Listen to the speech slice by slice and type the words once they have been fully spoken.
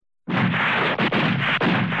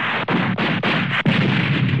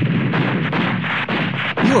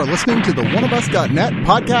You are listening to the OneOfUs.net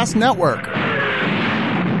podcast network.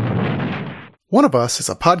 One of Us is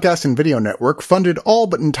a podcast and video network funded all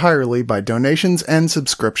but entirely by donations and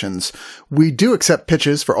subscriptions. We do accept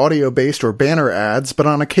pitches for audio-based or banner ads, but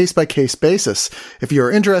on a case-by-case basis. If you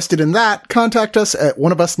are interested in that, contact us at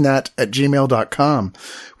oneofusnet@gmail.com.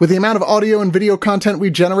 With the amount of audio and video content we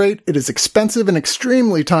generate, it is expensive and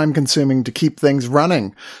extremely time-consuming to keep things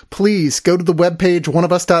running. Please go to the webpage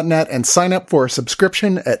oneofus.net and sign up for a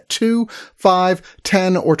subscription at $2, $5,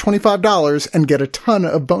 $10, or $25 and get a ton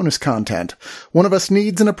of bonus content. One of Us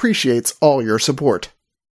needs and appreciates all your support.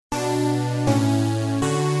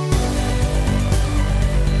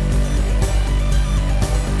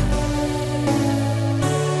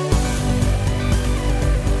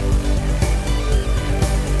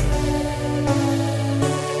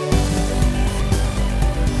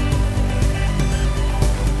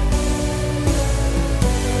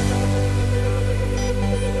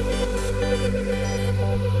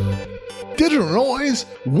 Digital Noise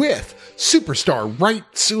with superstar Wright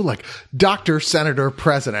Sulek, Dr. Senator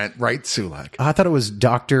President Wright Sulek. I thought it was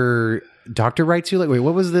Dr. Wright Sulek. Wait,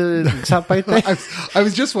 what was the South by thing? I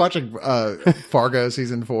was just watching Fargo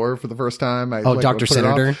season 4 for the first time. Dr.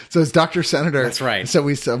 Senator. So it's Dr. Senator. That's right. So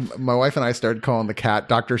my wife and I started calling the cat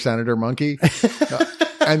Dr. Senator Monkey.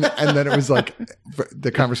 And then it was like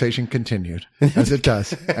the conversation continued as it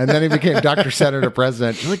does. And then he became Dr. Senator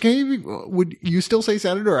President. She's like, would you still say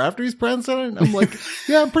Senator after he's president? I'm like,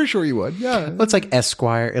 yeah, I'm pretty sure you would. Yeah. Well, it's like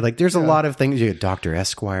Esquire. Like there's a lot of things. You get Dr.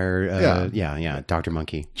 Esquire. Yeah. Dr.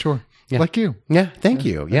 Monkey. Sure. Yeah. Like you. Yeah. Thank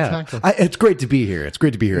you. Yeah. Exactly. It's great to be here. It's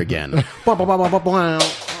great to be here again. He's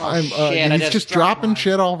just dropping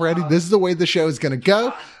shit already. This is the way the show is going to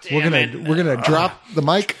go. We're gonna drop the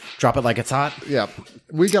mic. Drop it like it's hot. Yeah.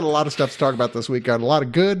 We got a lot of stuff to talk about this week. Got a lot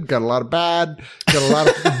of good, got a lot of bad, got a lot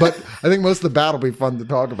of, but I think most of the bad will be fun to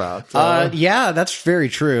talk about. So. Yeah, that's very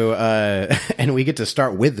true. And we get to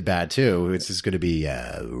start with the bad too. It's just going to be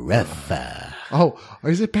rough. Oh,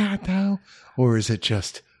 is it bad though? Or is it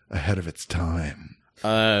just ahead of its time?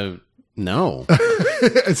 No.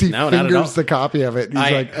 As he fingers the copy of it.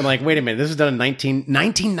 I'm like, wait a minute. This was done in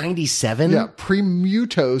 1997? Yeah.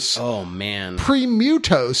 Pre-Mutos. Oh, man.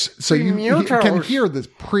 Pre-Mutos. So you can hear this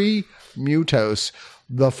pre-Mutos,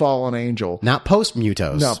 The Fallen Angel. Not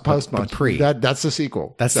post-Mutos. No, post-Mutos. Pre. That's the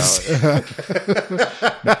sequel. That's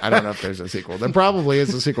I don't know if there's a sequel. There probably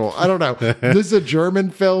is a sequel. I don't know. This is a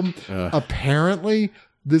German film. Apparently,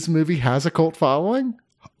 this movie has a cult following.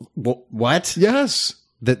 What? Yes.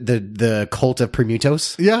 The cult of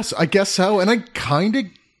Premutos? Yes, I guess so. And I kind of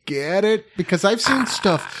get it because I've seen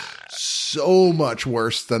stuff so much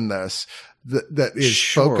worse than this that is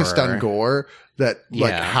focused on gore that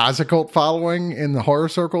has a cult following in the horror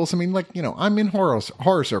circles. I mean, I'm in horror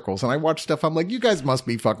circles and I watch stuff. I'm like, you guys must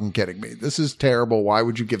be fucking kidding me. This is terrible. Why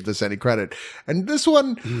would you give this any credit? And this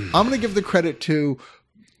one, I'm going to give the credit to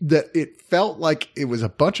that it felt like it was a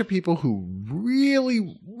bunch of people who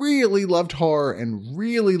really, really loved horror and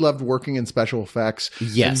really loved working in special effects.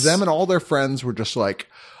 Yes. And them and all their friends were just like,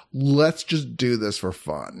 let's just do this for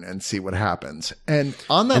fun and see what happens. And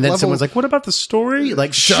on that level, and then someone's like, what about the story?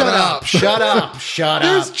 Like, shut up.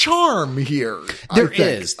 There's charm here. There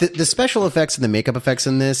is. The special effects and the makeup effects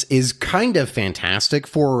in this is kind of fantastic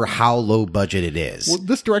for how low budget it is. Well,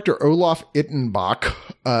 this director, Olaf Ittenbach,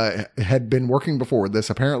 had been working before this.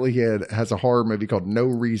 Apparently he has a horror movie called No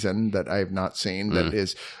Reason that I have not seen that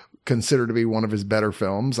is considered to be one of his better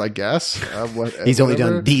films, I guess. He's only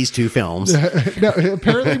done these 2 films. No,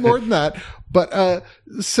 apparently more than that. But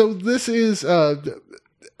so this is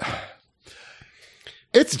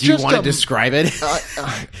it's Do you want to describe it?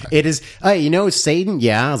 It is, Satan?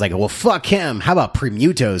 Yeah. I was like, well, fuck him. How about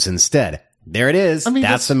Premutos instead? There it is. I mean,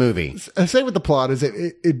 that's the movie. I say what the plot is.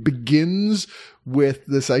 It begins with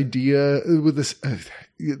this idea, with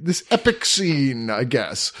this epic scene, I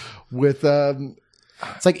guess, with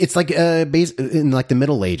It's like based in like the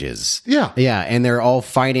Middle Ages. Yeah. Yeah. And they're all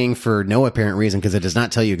fighting for no apparent reason because it does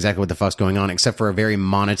not tell you exactly what the fuck's going on except for a very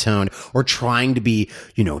monotone or trying to be,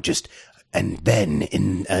 just And then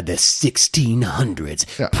in the 1600s,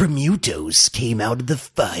 Premutos came out of the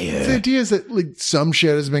fire. The idea is that like some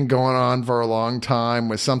shit has been going on for a long time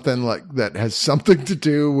with something like that has something to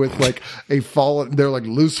do with like a fallen. They're like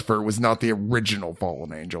Lucifer was not the original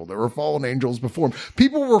fallen angel. There were fallen angels before him.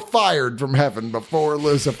 People were fired from heaven before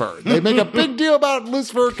Lucifer. They make a big deal about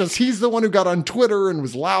Lucifer because he's the one who got on Twitter and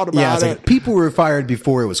was loud about it. Like, people were fired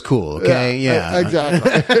before it was cool. Okay, yeah.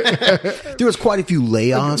 Exactly. There was quite a few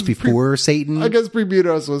layoffs before Satan. I guess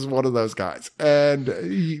Premutos was one of those guys, and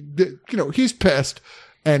he's pissed.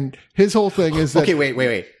 And his whole thing is that okay,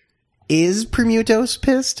 wait. is Prometheus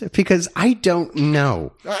pissed? Because I don't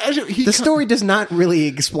know. The story does not really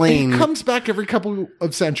explain. He comes back every couple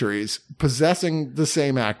of centuries, possessing the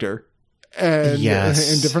same actor. And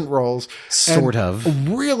Yes. in different roles. Sort and of.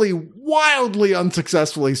 really wildly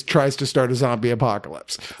unsuccessfully tries to start a zombie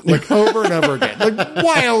apocalypse. Like over and over again. Like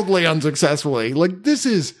wildly unsuccessfully. Like this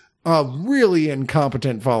is a really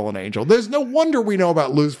incompetent fallen angel. There's no wonder we know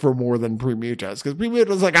about Lucifer more than Prometheus, because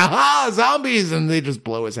Prometheus is like, aha, zombies, and they just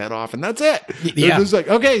blow his head off, and that's it. Yeah. They're just like,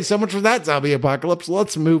 okay, so much for that zombie apocalypse,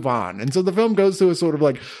 let's move on. And so the film goes through a sort of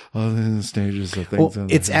like, the stages of things. Well,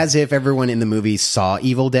 it's as if everyone in the movie saw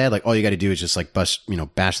Evil Dead. Like, all you got to do is just like bash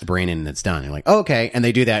the brain in and it's done. You're like, oh, okay. And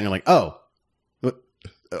they do that and you're like, oh,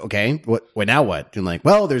 okay. What now what? And like,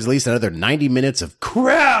 well, there's at least another 90 minutes of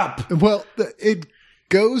crap. Well, it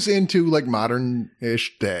goes into like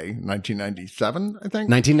modern-ish day, 1997, I think.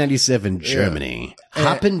 1997 Germany.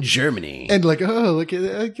 Hoppin' Germany. And like,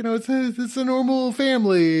 it's a normal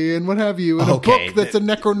family and what have you. And Okay. a book that's a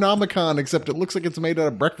Necronomicon, except it looks like it's made out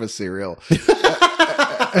of breakfast cereal.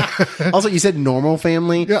 Also, you said normal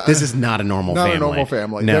family. Yeah. This is not a normal Not family. a normal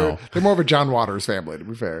family. No. They're more of a John Waters family, to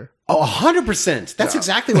be fair. Oh, 100%. That's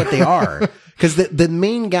exactly what they are. Because the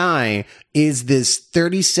main guy is this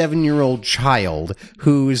 37-year-old child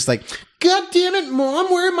who's like, God damn it, Mom,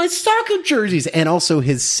 where are my soccer jerseys? And also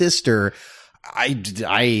his sister. I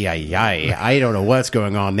don't know what's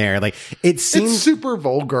going on there. Like, it seems It's super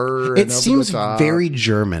vulgar. it and seems over the top. very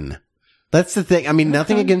German. That's the thing. I mean,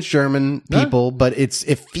 nothing against German people, but it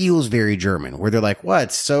feels very German, where they're like,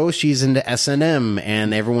 what? So she's into S&M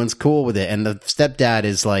and everyone's cool with it. And the stepdad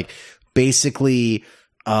is like basically,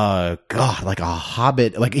 like a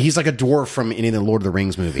hobbit. Like he's like a dwarf from any of the Lord of the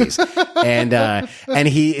Rings movies. and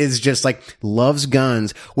he is just like loves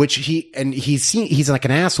guns, which he's like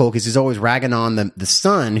an asshole because he's always ragging on the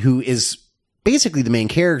son who is basically the main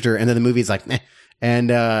character. And then the movie's like, meh.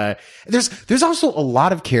 And there's also a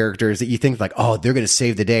lot of characters that you think like, oh, they're going to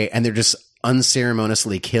save the day, and they're just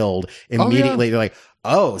unceremoniously killed immediately. They're like,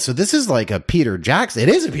 oh, so this is like a Peter Jackson. It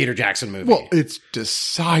is a Peter Jackson movie. Well, it's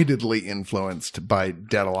decidedly influenced by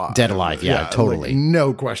Dead Alive. Dead Alive, yeah, totally. Like,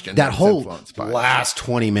 no question. That it's whole influenced by it. last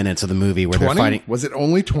 20 minutes of the movie where 20? they're fighting, Was it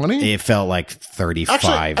only 20? it felt like 35.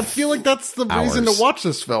 Actually, I feel like that's the reason to hours. watch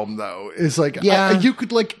this film, though. Is like, Yeah. you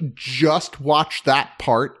could like just watch that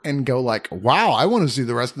part and go like, "Wow, I want to see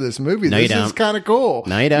the rest of this movie. No, you This is don't. kind of cool."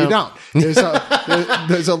 No, you don't. There's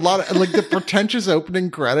a lot of like the pretentious opening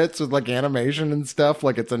credits with like animation and stuff.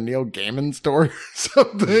 Like it's a Neil Gaiman story or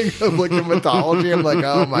something of like the mythology. I'm like,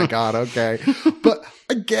 oh my god, okay. But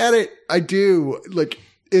I get it. I do. Like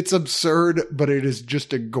it's absurd, but it is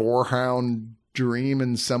just a gorehound dream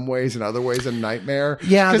in some ways, in other ways a nightmare.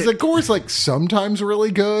 Yeah, because the gore is like sometimes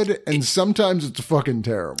really good and sometimes it's fucking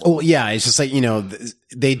terrible. Well, yeah, it's just like,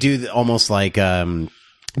 they do almost like,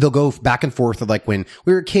 they'll go back and forth of like when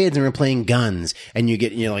we were kids and we were playing guns and you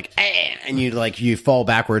get, like, and you fall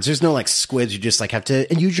backwards. There's no like squids. You just like have to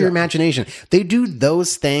use your imagination. They do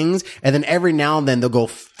those things. And then every now and then they'll go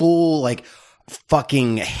full like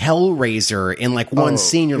fucking Hellraiser in like one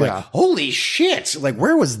scene. You're like, holy shit. Like,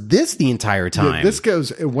 where was this the entire time? This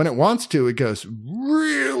goes, when it wants to, it goes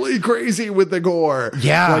really crazy with the gore.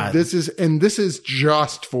 Yeah. Like this is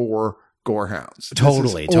just for gorehounds.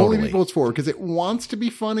 Totally, This is only totally. people it's for, because it wants to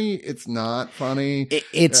be funny. It's not funny.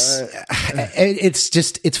 It's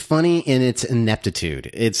funny in its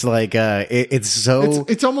ineptitude. It's like, it's so,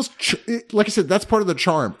 It's almost, like I said, that's part of the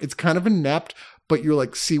charm. It's kind of inept, but you're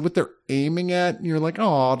like, see what they're aiming at, and you're like,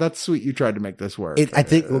 oh, that's sweet. You tried to make this work. I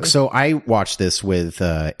think so. I watched this with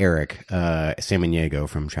Eric Samaniego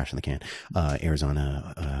from Trash in the Can,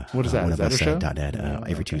 Arizona. What is that? One Is of that a us, show? .net,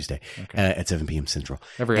 every Tuesday at 7 p.m. Central.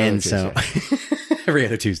 Every other every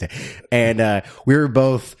other Tuesday, and we were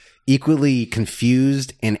both equally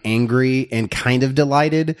confused and angry and kind of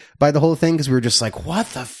delighted by the whole thing because we were just like, what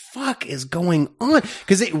the fuck is going on?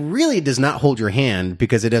 Because it really does not hold your hand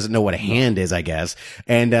because it doesn't know what a hand is, I guess.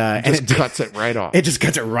 And it cuts it right off. It just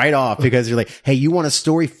cuts it right off because you're like, hey, you want a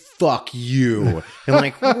story? Fuck you. And I'm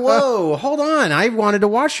like, whoa, hold on. I wanted to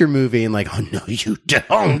watch your movie. And like, oh no, you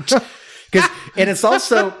don't. And it is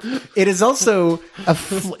also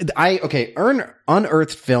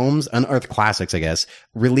Unearthed Films, Unearthed Classics, I guess,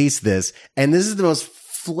 released this. And this is the most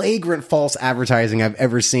flagrant false advertising I've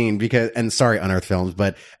ever seen sorry, Unearthed Films,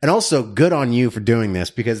 and also good on you for doing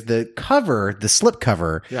this because the cover, the slip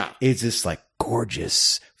cover is this like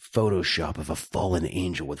gorgeous Photoshop of a fallen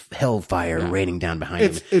angel with hellfire raining down behind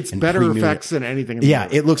him. It's and better pre-movie. effects than anything in the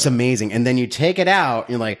movie. It looks amazing. And then you take it out,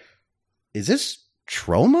 and you're like, is this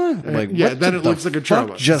trauma? Like, yeah, what then the it looks like a fuck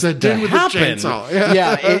trauma. just It's a dude with a happened? chainsaw.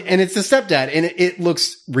 Yeah, and it's the stepdad, and it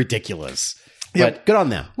looks ridiculous. But good on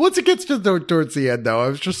them. Once it gets towards the end, though, I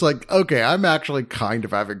was just like, okay, I'm actually kind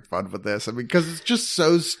of having fun with this. I mean, because it's just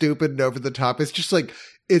so stupid and over the top. It's just like,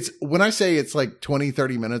 when I say it's like 20,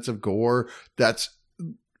 30 minutes of gore,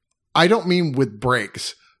 I don't mean with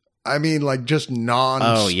breaks. I mean, like, just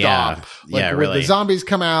non-stop. Oh, yeah. Like, Yeah, where really. the zombies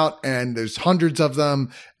come out and there's hundreds of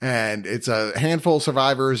them and it's a handful of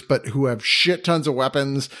survivors, but who have shit tons of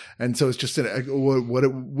weapons. And so it's just,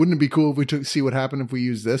 wouldn't it be cool if we see what happened if we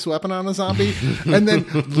use this weapon on a zombie? And then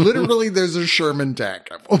literally there's a Sherman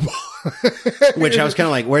tank. Which I was kind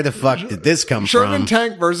of like, where the fuck did this come Sherman from?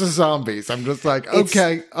 tank versus zombies. I'm just like,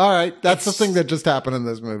 okay, all right. That's the thing that just happened in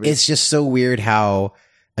this movie. It's just so weird how,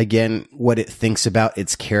 again, what it thinks about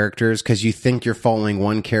its characters, because you think you're following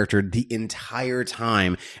one character the entire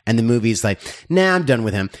time, and the movie's like, nah, I'm done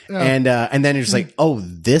with him. And then it's like, oh,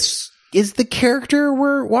 this is the character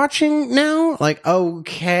we're watching now? Like,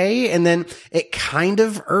 okay. And then it kind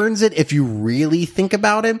of earns it if you really think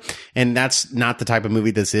about it. And that's not the type of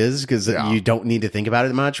movie this is, because you don't need to think about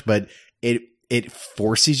it much, but it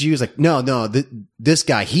forces you. It's like, no, this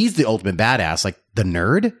guy, he's the ultimate badass, like the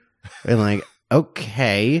nerd. And like,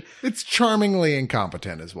 okay. It's charmingly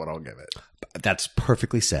incompetent is what I'll give it. That's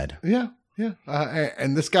perfectly said. Yeah. Yeah.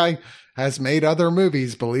 And this guy has made other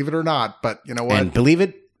movies, believe it or not. But you know what? And believe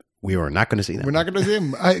it, we are not going to see them. We're not going to see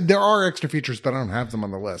him. There are extra features, but I don't have them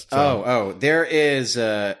on the list. So. There is.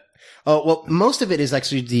 Well, most of it is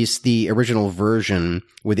actually the original version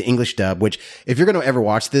with the English dub, which if you're going to ever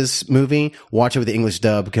watch this movie, watch it with the English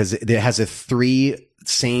dub, because it has a 3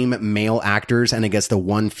 same male actors and I guess the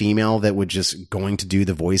one female that would just going to do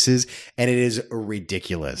the voices. And it is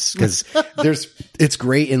ridiculous because it's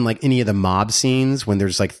great in like any of the mob scenes when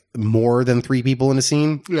there's like more than 3 people in a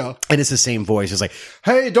scene. Yeah. And it's the same voice. It's like,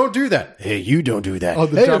 hey, don't do that. Hey, you don't do that. Oh,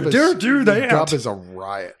 the hey, dub don't do that. The dub is a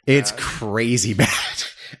riot. It's crazy bad.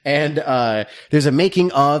 And there's a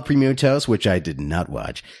making of Prometheus, which I did not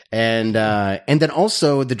watch. And then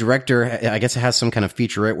also the director, I guess it has some kind of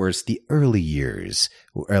featurette where it's the early years,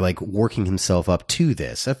 or like working himself up to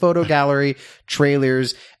this. A photo gallery,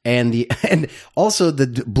 trailers, and also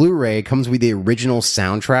the Blu-ray comes with the original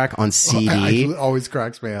soundtrack on CD. It always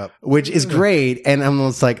cracks me up. Which is great. And I'm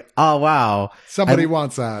almost like, oh, wow. Somebody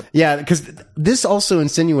wants that. Yeah, because this also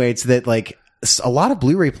insinuates that like, a lot of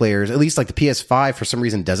Blu-ray players, at least like the PS5 for some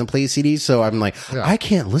reason doesn't play CDs. So I'm like, I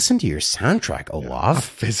can't listen to your soundtrack, Olaf. A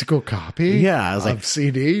physical copy? Yeah. I was like,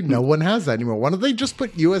 CD? No one has that anymore. Why don't they just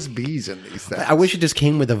put USBs in these things? I wish it just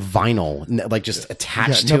came with a vinyl, like just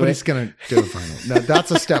attached to nobody's it. going to do a vinyl. No,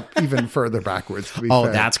 that's a step even further backwards. To be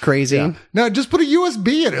fair. That's crazy. Yeah. No, just put a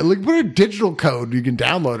USB in it. Like put a digital code. You can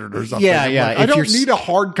download it or something. Yeah. Like, I don't need a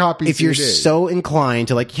hard copy If CD. you're so inclined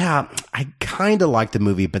to like, I kind of like the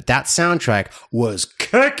movie, but that soundtrack was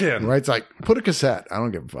kicking. Right? It's like, put a cassette. I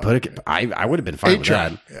don't give a fuck. I would have been fine with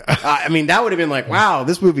that. Yeah. I mean, that would have been like, wow,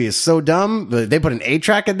 this movie is so dumb, but they put an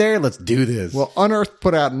 8-track in there. Let's do this. Well, Unearthed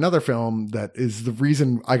put out another film that is the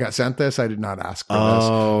reason I got sent this. I did not ask for this.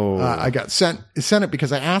 I got sent it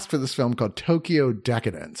because I asked for this film called Tokyo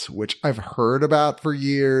Decadence, which I've heard about for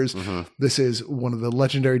years. Mm-hmm. This is one of the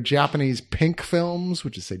legendary Japanese pink films,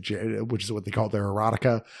 which is what they call their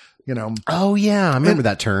erotica. You know. Oh yeah, I remember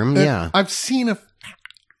that term. Yeah, I've seen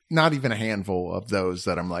not even a handful of those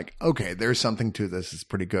that I'm like, okay, there's something to this. It's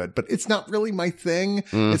pretty good, but it's not really my thing.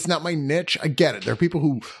 It's not my niche. I get it. There are people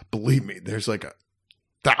who, believe me, there's like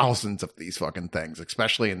thousands of these fucking things,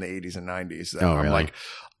 especially in the 80s and 90s. That I'm like,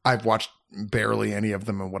 I've watched barely any of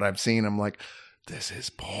them, and what I've seen, I'm like, this is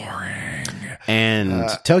boring. And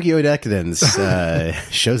Tokyo Decadence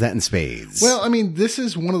shows that in spades. Well, I mean, this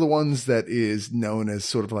is one of the ones that is known as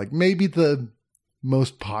sort of like maybe the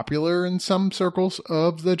most popular in some circles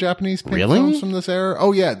of the Japanese pink films from this era.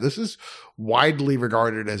 Oh yeah, this is widely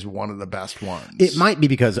regarded as one of the best ones. It might be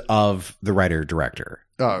because of the writer-director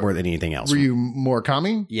more than anything else. Ryu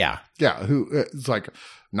Murakami? Yeah. Yeah, who is like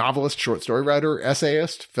novelist, short story writer,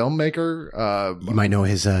 essayist, filmmaker. You might know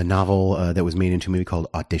his novel that was made into a movie called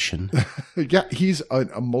Audition. Yeah, he's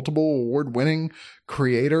a multiple award-winning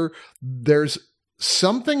creator. There's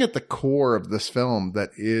something at the core of this film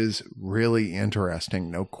that is really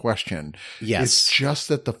interesting, no question. Yes. It's just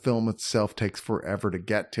that the film itself takes forever to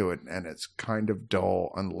get to it, and it's kind of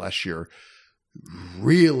dull unless you're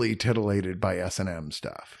really titillated by S&M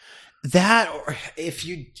stuff. That, or if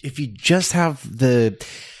you just have the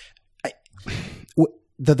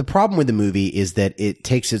problem with the movie is that it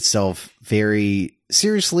takes itself very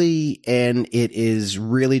seriously, and it is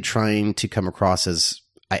really trying to come across as,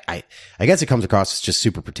 I guess it comes across as just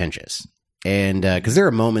super pretentious. And because there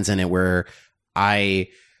are moments in it where I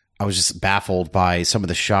was just baffled by some of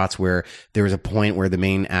the shots where there was a point where the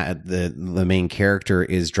main character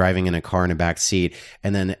is driving in a car in a back seat,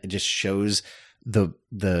 and then it just shows the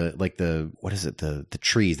what is it, the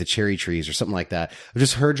trees, the cherry trees or something like that,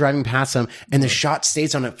 just her driving past them, and the shot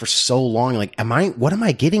stays on it for so long. Like, what am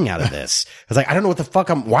I getting out of this? I was like, I don't know what the fuck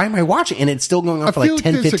why am I watching? And it's still going on for like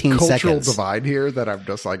 10, 15 there's a cultural seconds. divide here that I'm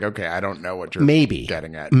just like, okay, I don't know what you're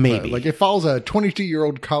getting at. Maybe. But, like, it follows a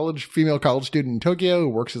 22-year-old female college student in Tokyo who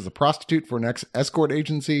works as a prostitute for an escort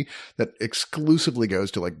agency that exclusively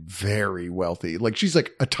goes to like very wealthy, like she's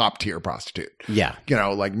like a top tier prostitute. Yeah. You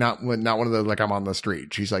know, like not one of the, like, I'm on the street.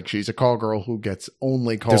 She's a call girl who gets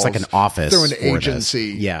only calls. There's like an office through an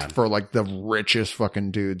agency Yeah. for like the richest fucking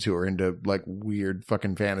dudes who are into like weird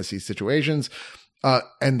fucking fantasy situations.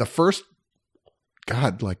 And the first,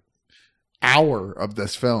 like hour of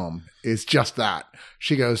this film is just that.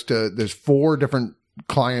 There's 4 different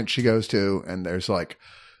clients she goes to, and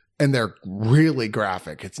and they're really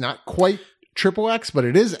graphic. It's not quite XXX, but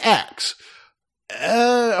it is X.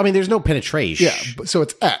 I mean, there's no penetration. Yeah, so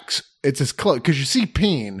it's X. It's as close because you see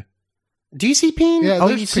peen. Do you see peen? Yeah,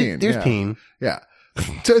 there's you see, peen. there's Yeah. peen. Yeah,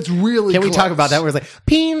 so it's really. Can we close. talk about that? Where it's like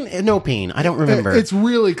peen, no peen. I don't remember. It's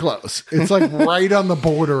really close. It's like right on the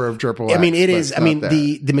border of XXX. I mean, it is. but I mean, not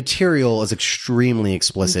there. the material is extremely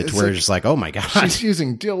explicit. It's Where like- it's just like, oh my god. She's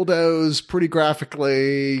using dildos pretty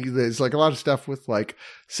graphically. There's like a lot of stuff with like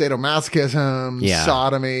sadomasochism, Yeah.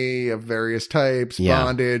 sodomy of various types, Yeah.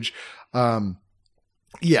 bondage.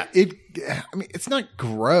 Yeah, I mean, it's not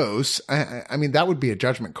gross. I mean, that would be a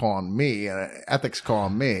judgment call on me, an ethics call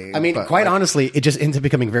on me. I mean, but, quite like, honestly, it just ends up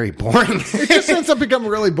becoming very boring. it just ends up becoming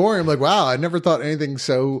really boring. I'm like, wow, I never thought anything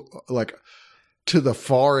so like to the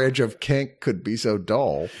far edge of kink could be so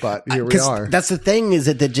dull. But here we 'Cause are. That's the thing, is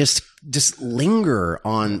that they just linger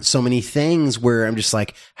on so many things where I'm just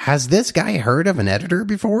like, has this guy heard of an editor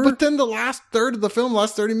before? But then the last third of the film,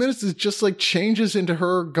 last 30 minutes, is just like changes into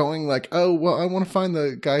her going like, oh, well, I want to find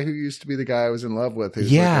the guy who used to be the guy I was in love with.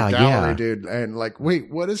 Who's Yeah, like a gallery yeah. dude. And like, wait,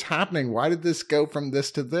 what is happening? Why did this go from this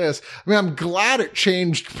to this? I mean, I'm glad it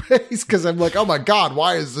changed pace because I'm like, oh my God,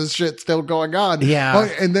 why is this shit still going on? Yeah. Oh,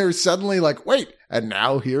 and they're suddenly like, wait, and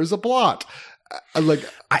now here's a plot.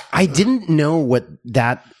 I didn't know what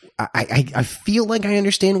that. I feel like I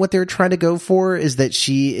understand what they're trying to go for, is that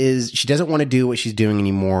she doesn't want to do what she's doing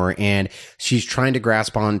anymore, and she's trying to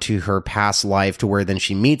grasp onto her past life, to where then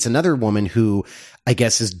she meets another woman who I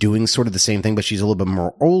guess is doing sort of the same thing, but she's a little bit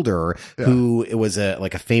more older, who was a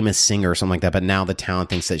famous singer or something like that, but now the town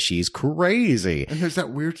thinks that she's crazy. And there's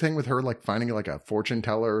that weird thing with her, like finding like a fortune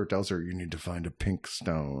teller who tells her you need to find a pink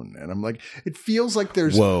stone. And I'm like, it feels like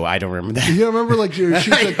there's, Whoa, I don't remember that. you remember like she's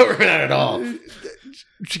I like, don't remember that at all.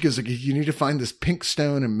 she goes like, you need to find this pink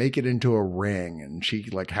stone and make it into a ring. And she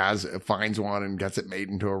like finds one and gets it made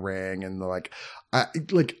into a ring. And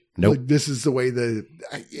Nope. like this is the way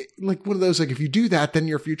like one of those, like, if you do that, then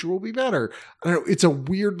your future will be better. I don't know. It's a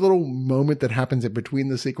weird little moment that happens in between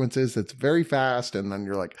the sequences that's very fast. And then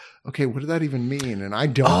you're like, okay, what did that even mean? And I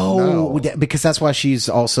don't know. Because that's why she's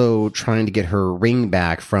also trying to get her ring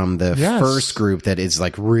back from the first group that is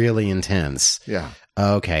like really intense. Yeah.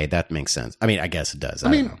 Okay, that makes sense. I mean, I guess it does. I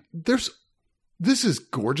mean, don't know. this is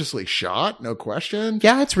gorgeously shot, no question.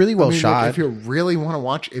 Yeah, it's really well shot. Like, if you really want to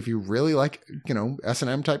watch, if you really like,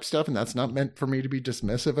 S&M type stuff, and that's not meant for me to be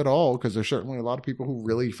dismissive at all, because there's certainly a lot of people who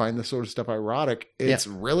really find this sort of stuff erotic. It's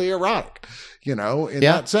really erotic, in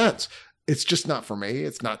that sense. It's just not for me.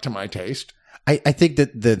 It's not to my taste. I think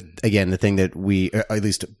that the thing that we at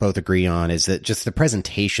least both agree on is that just the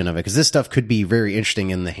presentation of it, because this stuff could be very interesting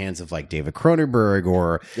in the hands of like David Cronenberg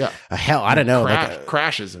or I don't know,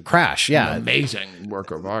 Crash is an amazing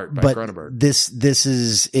work of art by Cronenberg. This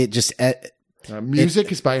is it. Just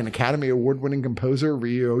music is by an Academy Award-winning composer,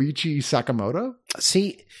 Ryoichi Sakamoto.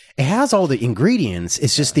 See, it has all the ingredients.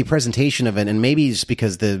 It's just the presentation of it, and maybe it's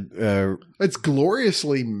because it's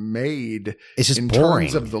gloriously made. It's just in boring.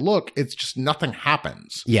 terms of the look. It's just nothing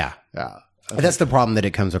happens. Yeah. That's the problem that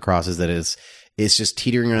it comes across, is that it's just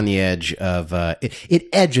teetering on the edge of it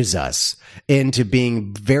edges us into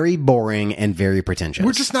being very boring and very pretentious.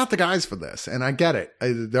 We're just not the guys for this, and I get it.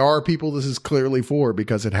 There are people this is clearly for,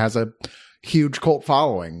 because it has a huge cult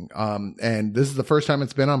following. And this is the first time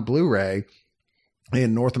it's been on Blu-ray.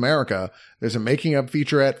 in North America. There's a making of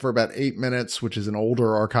featurette for about 8 minutes, which is an older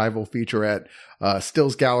archival featurette,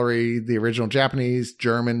 stills gallery, the original Japanese,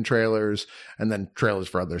 German trailers, and then trailers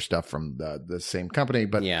for other stuff from the same company.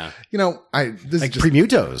 But Yeah. you know, this Like is just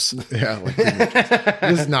Premutos. yeah, like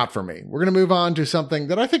this is not for me. We're going to move on to something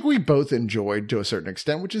that I think we both enjoyed to a certain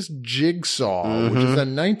extent, which is Jigsaw, which is a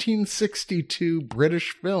 1962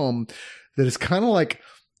 British film that is kind of like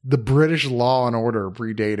the British Law and Order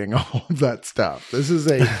predating all of that stuff. This is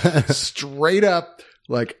a straight up,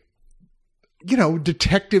 like, you know,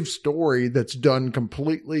 detective story that's done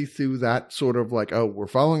completely through that sort of like, oh, we're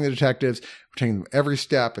following the detectives, we're taking them every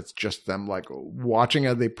step. It's just them like watching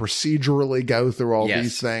how they procedurally go through all Yes.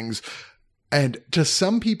 these things. And to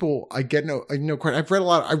some people, I get no credit.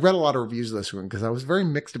 I read a lot of reviews of this one because I was very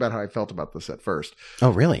mixed about how I felt about this at first. Oh,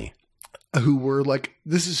 really? Who were like,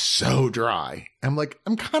 this is so dry. I'm like,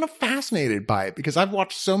 I'm kind of fascinated by it because I've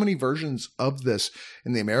watched so many versions of this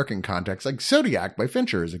in the American context. Like Zodiac by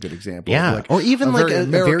Fincher is a good example. Yeah. Of like or even like a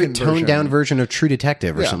very American toned down version of True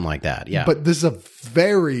Detective or Yeah. something like that. Yeah. But this is a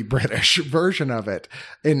very British version of it.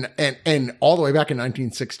 And all the way back in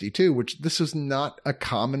 1962, which this was not a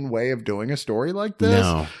common way of doing a story like this.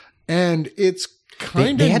 No. And it's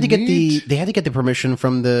kind of They had to get the permission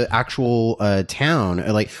from the actual town,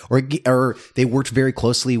 or they worked very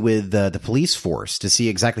closely with the police force to see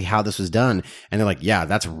exactly how this was done, and they're like, yeah,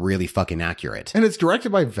 that's really fucking accurate. And it's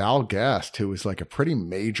directed by Val Guest, who is like a pretty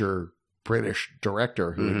major British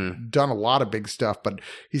director who had done a lot of big stuff, but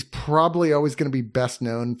he's probably always going to be best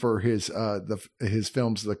known for his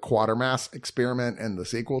films, The Quatermass Experiment and the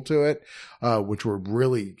sequel to it, which were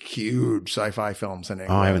really huge sci-fi films in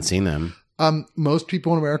England. Oh, I haven't seen them. Most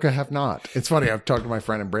people in America have not. It's funny. I've talked to my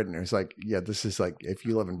friend in Britain who's like, yeah, this is like, if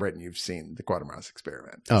you live in Britain, you've seen The Quatermass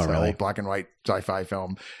Experiment. Oh, It's an really? old black and white sci-fi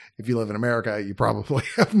film. If you live in America, you probably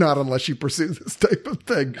have not unless you pursue this type of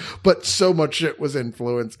thing. But so much shit was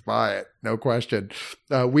influenced by it. No question.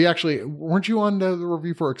 We actually, weren't you on the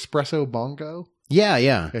review for Espresso Bongo? Yeah,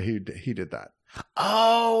 yeah. Yeah, he did that.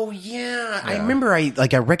 Oh, yeah. I Yeah. remember. I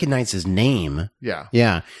recognize his name. Yeah.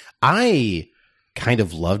 Yeah. I kind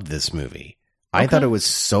of loved this movie. I thought it was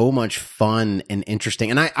so much fun and interesting.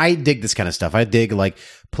 And I dig this kind of stuff. I dig like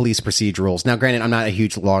police procedurals. Now, granted, I'm not a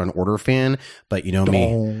huge Law and Order fan, but you know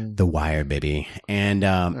me, The Wire, baby. And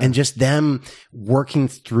just them working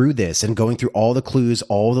through this and going through all the clues,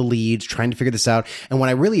 all the leads, trying to figure this out. And what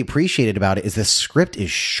I really appreciated about it is the script is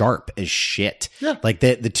sharp as shit. Yeah. Like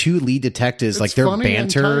the two lead detectives, like their funny and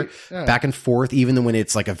banter tight. Yeah. back and forth, even when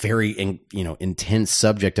it's like a very, intense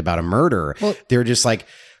subject about a murder, they're just like,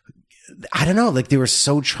 I don't know, like they were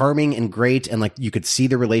so charming and great. And like you could see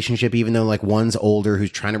the relationship, even though like one's older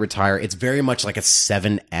who's trying to retire. It's very much like a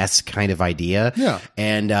 7S kind of idea. Yeah.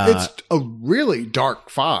 And, it's a really dark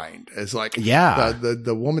find. It's like, Yeah.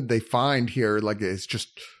 the woman they find here, like, is just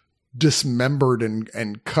dismembered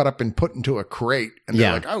and cut up and put into a crate. And they're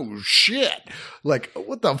Yeah. like, oh shit. Like,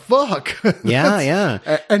 what the fuck? Yeah,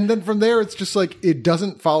 yeah. And then from there, it's just like, it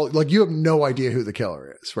doesn't follow, like, you have no idea who the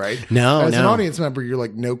killer is, right? No, As an no. audience member, you're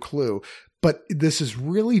like, no clue. But this is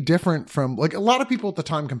really different from, like, a lot of people at the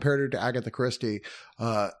time compared it to Agatha Christie.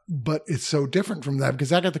 But it's so different from that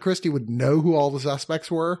because Agatha Christie would know who all the suspects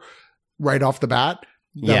were right off the bat.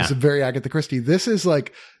 That Yeah. was a very Agatha Christie. This is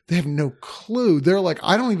like, they have no clue. They're like,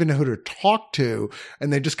 I don't even know who to talk to.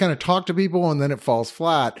 And they just kind of talk to people and then it falls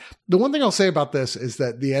flat. The one thing I'll say about this is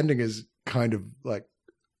that the ending is kind of like,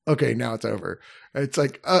 okay, now it's over. It's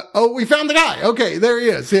like, oh, we found the guy. Okay, there he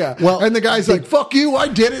is. Yeah. Well, and the guy's like, fuck you. I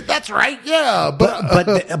did it. That's right. Yeah.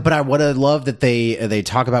 But what I love that they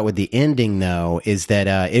talk about with the ending though is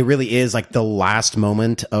that it really is like the last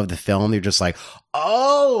moment of the film. You're just like,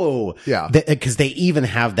 oh, Yeah. because they even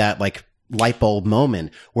have that like light bulb moment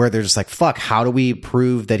where they're just like, fuck, how do we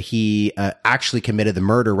prove that he actually committed the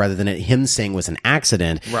murder rather than it him saying was an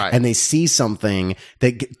accident? Right. And they see something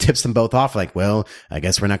that tips them both off like, well, I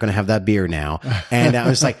guess we're not going to have that beer now. And I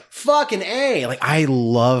was like, fucking A. Like, I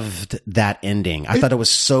loved that ending. I thought it was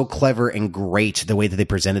so clever and great the way that they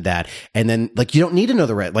presented that. And then, like, you don't need to know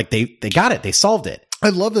the rest. Like, they got it. They solved it. I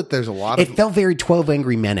love that there's a lot of. It felt very 12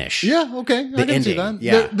 Angry Men-ish. Yeah, okay. I can see ending, that.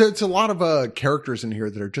 yeah. There's a lot of characters in here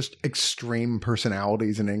that are just extreme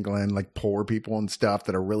personalities in England, like poor people and stuff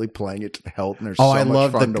that are really playing it to the hilt. And there's Oh, so I much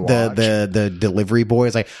love fun to watch. the delivery boy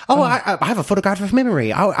is like, oh, I have a photographic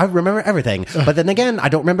memory. I remember everything. But then again, I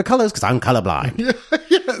don't remember colors because I'm colorblind.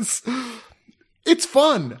 Yes. It's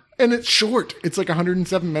fun and it's short. It's like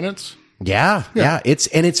 107 minutes. Yeah.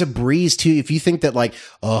 It's a breeze too. If you think that like,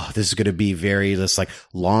 oh, this is going to be very just like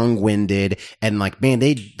long winded and like, man,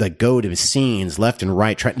 they like go to scenes left and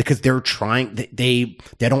right because they're trying, they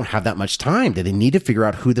don't have that much time. They need to figure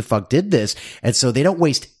out who the fuck did this. And so they don't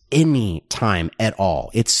waste any time at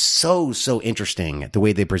all. It's so interesting the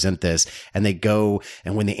way they present this, and they go,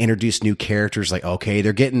 and when they introduce new characters, like, okay,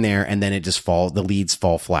 they're getting there, and then the leads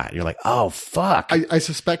fall flat. You're like, oh fuck. I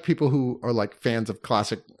suspect people who are like fans of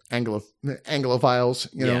classic Anglophiles,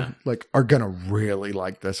 like are gonna really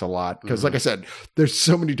like this a lot. Cause like I said, there's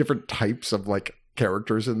so many different types of like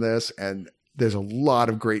characters in this, and there's a lot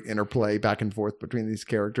of great interplay back and forth between these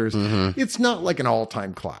characters. It's not like an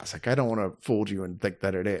all-time classic. I don't want to fool you and think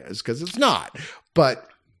that it is, because it's not. But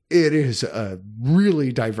it is a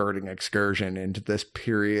really diverting excursion into this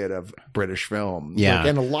period of British film. Yeah. Like,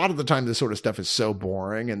 and a lot of the time, this sort of stuff is so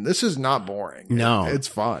boring, and this is not boring. No. It's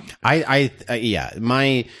fun. Yeah.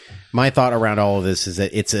 My thought around all of this is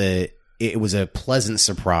that it was a pleasant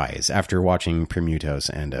surprise after watching Prometheus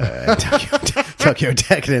and Tokyo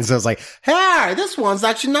Decadence. I was like, hey, this one's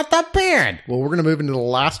actually not that bad. Well, we're going to move into the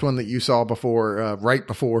last one that you saw before, right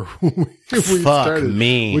before we Fuck started.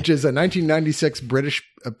 Me. Which is a 1996 British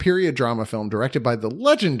period drama film directed by the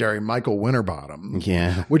legendary Michael Winterbottom.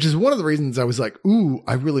 Yeah. Which is one of the reasons I was like, ooh,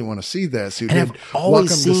 I really want to see this. Who And did I've always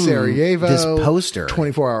Welcome to seen Sarajevo, this poster.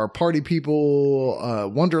 24-Hour Party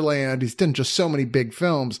People, Wonderland. He's done just so many big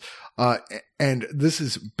films. And this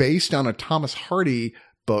is based on a Thomas Hardy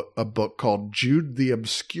book, a book called Jude the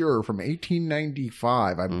Obscure from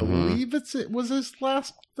 1895. I believe it was his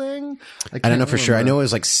last thing. I don't know for sure. I know it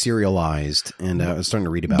was like serialized, and I was starting to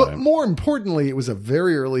read about it. But more importantly, it was a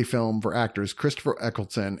very early film for actors Christopher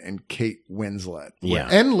Eccleston and Kate Winslet. Yeah.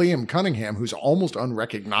 And Liam Cunningham, who's almost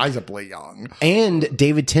unrecognizably young. And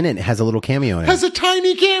David Tennant has a little cameo in it. Has a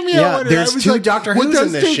tiny cameo Yeah, in it. there's I was two like, Doctor what, Who's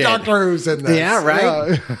in there's this two shit. Doctor Who's in this. Yeah,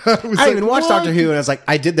 right? Yeah. I even watched Doctor Who, and I was like,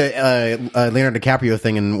 I did the Leonardo DiCaprio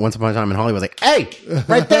thing in Once Upon a Time in Hollywood. I was like, hey,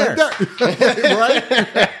 right there.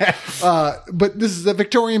 Right? But this is the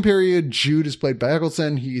Victorian period. Jude is played by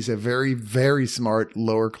Eccleston. He's a very, very smart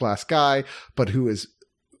lower class guy, but who is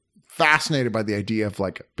fascinated by the idea of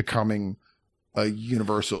like becoming a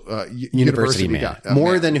university man. guy,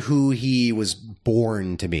 More man. than who he was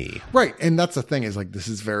born to be. Right. And that's the thing, is like, this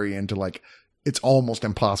is very into like, it's almost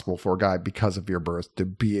impossible for a guy because of your birth to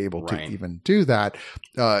be able to even do that.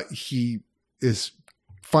 He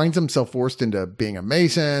finds himself forced into being a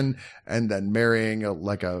Mason and then marrying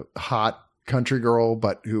a hot country girl,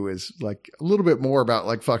 but who is like a little bit more about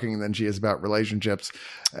like fucking than she is about relationships.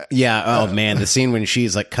 Yeah. Oh man. The scene when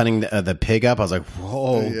she's like cutting the pig up, I was like,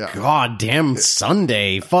 whoa, god damn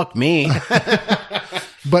Sunday. Fuck me.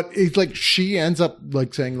 But it's like, she ends up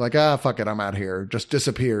like saying like, fuck it, I'm out here, just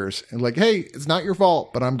disappears. And like, hey, it's not your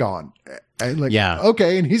fault, but I'm gone. And like,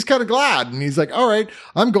 okay. And he's kind of glad. And he's like, all right,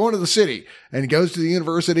 I'm going to the city. And he goes to the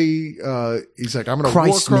university. He's like, I'm going to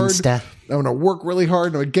work hard. I'm going to work really hard.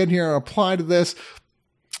 I'm going to get here and apply to this.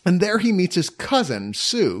 And there he meets his cousin,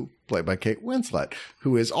 Sue, played by Kate Winslet,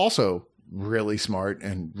 who is also really smart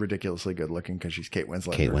and ridiculously good looking because she's Kate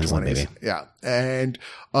Winslet. Kate Winslet, 20s. Baby. Yeah. And,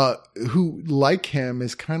 who, like him,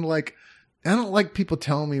 is kind of like, I don't like people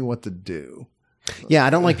telling me what to do. Yeah, I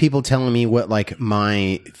don't like people telling me what like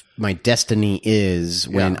my destiny is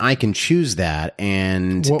when I can choose that,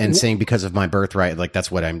 and saying because of my birthright, like that's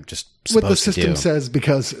what I'm just supposed to do. What the system says,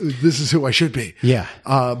 because this is who I should be. Yeah.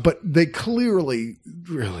 But they clearly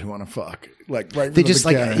really want to fuck. Like right. They just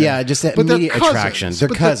beginning. just that immediate attraction. They're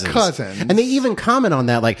cousins. And they even comment on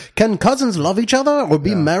that, like, can cousins love each other or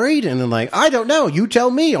be married? And they're like, I don't know. You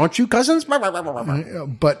tell me. Aren't you cousins?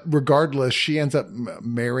 But regardless, she ends up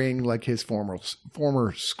marrying like his former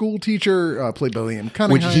school teacher, played by Liam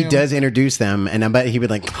Cunningham. Which he does introduce them, and I bet he'd be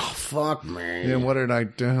like, oh, fuck me. And what did I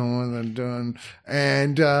do? What have I done?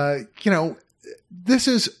 And, this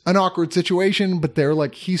is an awkward situation, but they're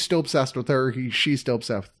like, he's still obsessed with her. She's still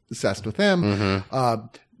obsessed with him.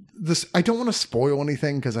 I don't want to spoil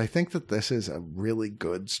anything because I think that this is a really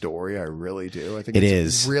good story. I really do. I think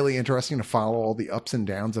it's really interesting to follow all the ups and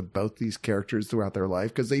downs of both these characters throughout their life,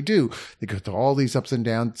 because they go through all these ups and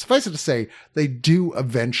downs. Suffice it to say, they do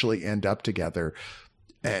eventually end up together.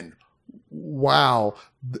 And wow,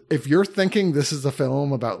 if you're thinking this is a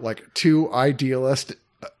film about like two idealist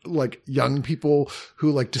like young people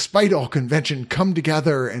who like despite all convention come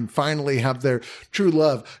together and finally have their true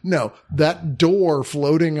love. No, that door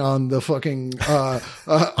floating on the fucking on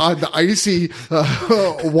the icy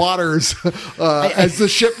waters as the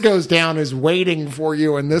ship goes down is waiting for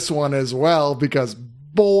you in this one as well, because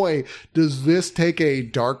boy, does this take a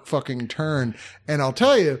dark fucking turn. And I'll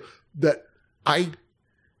tell you that I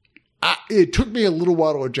it took me a little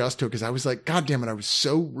while to adjust to it because I was like, God damn it, I was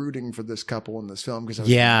so rooting for this couple in this film because I was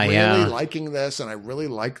really liking this, and I really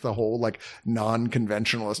like the whole like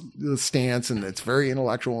non-conventionalist stance, and it's very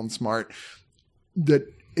intellectual and smart.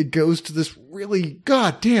 That it goes to this really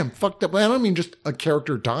goddamn fucked up. I don't mean just a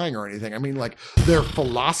character dying or anything. I mean like their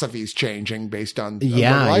philosophies changing based on their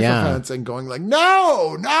life events and going like,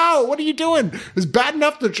 no, what are you doing? It's bad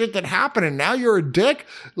enough the shit that happened, and now you're a dick,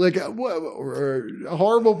 like a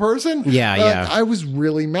horrible person. I was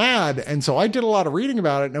really mad, and so I did a lot of reading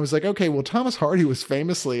about it, and I was like, okay, well, Thomas Hardy was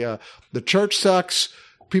famously the church sucks.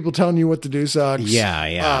 People telling you what to do sucks.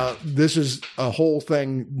 This is a whole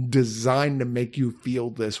thing designed to make you feel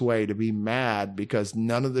this way, to be mad, because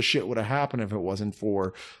none of the shit would have happened if it wasn't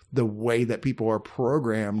for the way that people are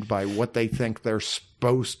programmed by what they think they're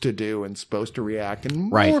supposed to do and supposed to react. And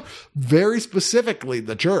more very specifically,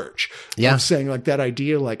 the church. Of saying like that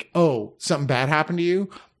idea, like, oh, something bad happened to you.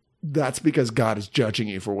 That's because God is judging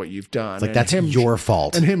you for what you've done. It's like, that's your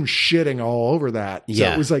fault. And him shitting all over that. So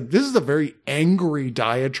it was like, this is a very angry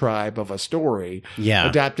diatribe of a story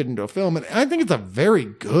adapted into a film. And I think it's a very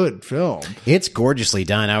good film. It's gorgeously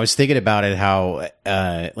done. I was thinking about it, how,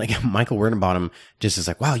 like Michael Winterbottom just is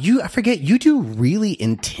like, wow, I forget you do really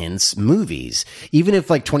intense movies. Even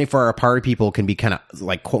if like 24 Hour Party People can be kind of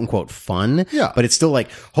like quote unquote fun. Yeah. But it's still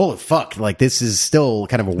like, holy fuck. Like this is still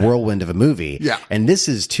kind of a whirlwind of a movie. Yeah. And this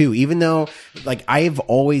is too. Even though, like, I've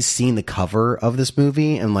always seen the cover of this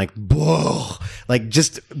movie and like, whoa, like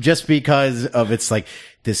just because of its like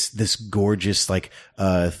this gorgeous like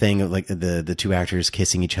thing of like the two actors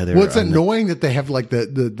kissing each other. Well, it's annoying that they have like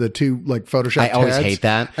the two like Photoshop. I always hate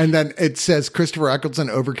that. And then it says Christopher Eccleston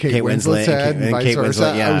over Kate Winslet's head and vice versa.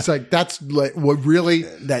 I was like, that's like what really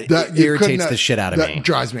that irritates the shit out of me. That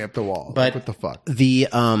drives me up the wall. But like, what the fuck?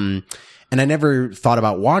 And I never thought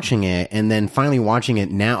about watching it, and then finally watching it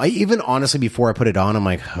now, even honestly before I put it on, I'm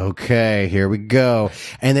like, okay, here we go.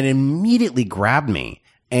 And then it immediately grabbed me.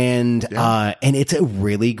 And it's a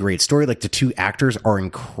really great story. Like the two actors are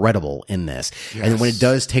incredible in this. Yes. And when it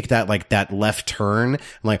does take that, like that left turn, I'm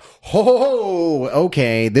like, oh,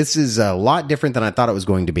 okay, this is a lot different than I thought it was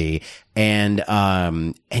going to be. And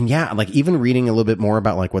yeah, like even reading a little bit more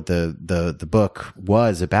about like what the book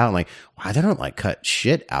was about, like, why they don't like cut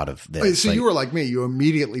shit out of this. So like, you were like me, you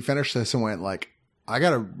immediately finished this and went like, I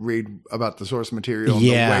got to read about the source material and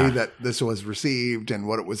the way that this was received and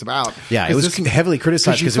what it was about. Yeah, it was heavily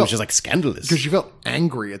criticized because it was just like scandalous. Because you felt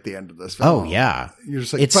angry at the end of this film. Oh, yeah. You're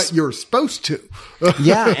just like, but you're supposed to.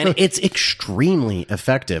 Yeah, and it's extremely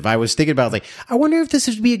effective. I was thinking about like, I wonder if this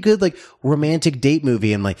would be a good like romantic date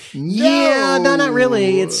movie. And like, no, not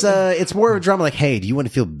really. It's more of a drama. Like, hey, do you want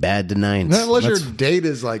to feel bad tonight? Not unless your date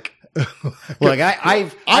is like, look,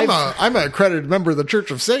 I'm a accredited member of the Church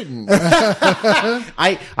of Satan.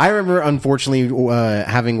 I remember, unfortunately,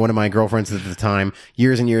 having one of my girlfriends at the time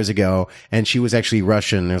years and years ago, and she was actually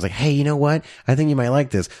Russian. And I was like, hey, you know what? I think you might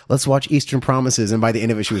like this. Let's watch Eastern Promises. And by the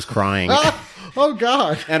end of it, she was crying. Oh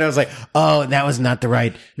God. And I was like, oh, that was not the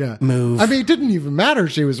right move. I mean, it didn't even matter.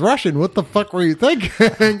 She was Russian. What the fuck were you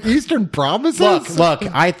thinking? Eastern Promises? Look,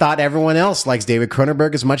 I thought everyone else likes David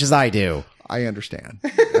Cronenberg as much as I do. I understand.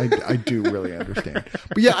 I do really understand.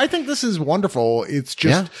 But yeah, I think this is wonderful. It's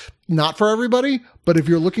just not for everybody, but if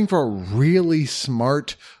you're looking for a really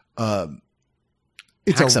smart,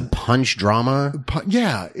 it's a punch drama.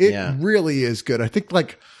 It really is good. I think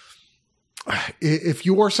like, if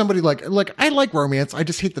you are somebody like I like romance, I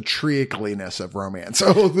just hate the treacliness of romance.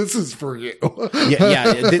 Oh, this is for you.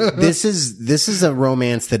 This is a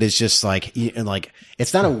romance that is just like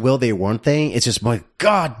it's not a will they won't they. It's just like,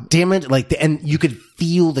 God damn it, like and you could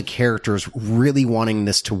feel the characters really wanting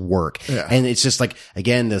this to work. Yeah. And it's just like,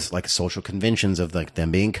 again, this like social conventions of like them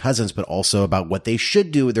being cousins, but also about what they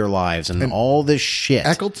should do with their lives and all this shit.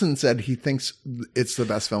 Eccleston said he thinks it's the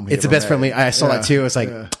best film. It's the best film. I saw that too. It's like.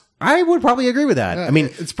 Yeah. I would probably agree with that. I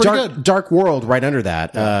mean, it's pretty good. Dark World right under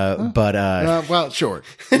that. But well, sure.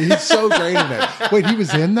 He's so great in it. Wait, he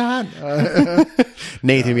was in that?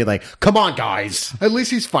 Nathan would be like, come on, guys. At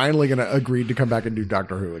least he's finally going to agree to come back and do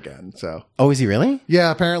Doctor Who again. So. Oh, is he really?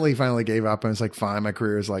 Yeah, apparently he finally gave up and it's like, fine, my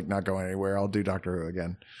career is like not going anywhere. I'll do Doctor Who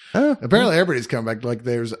again. Apparently everybody's coming back. Like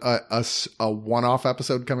there's a one-off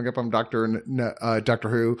episode coming up on Doctor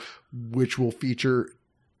Who, which will feature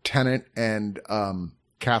Tennant and,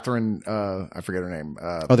 Catherine, I forget her name.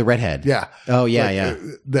 The redhead. Yeah. Oh, yeah.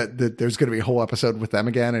 That there's going to be a whole episode with them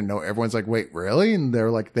again, and everyone's like, "Wait, really?" And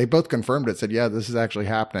they're like, they both confirmed it. Said, "Yeah, this is actually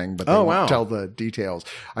happening," but they won't tell the details.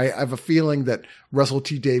 I have a feeling that Russell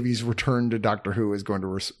T Davies' return to Doctor Who is going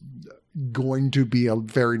to going to be a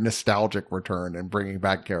very nostalgic return and bringing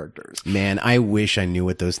back characters. Man, I wish I knew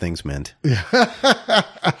what those things meant.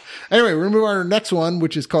 Anyway, we're moving on to our next one,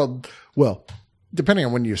 which is called, well, depending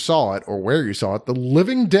on when you saw it or where you saw it, The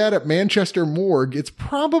Living Dead at Manchester Morgue. It's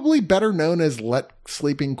probably better known as Let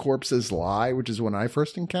Sleeping Corpses Lie, which is when I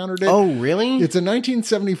first encountered it. Oh, really? It's a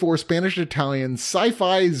 1974 Spanish-Italian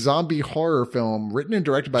sci-fi zombie horror film written and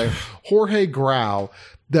directed by Jorge Grau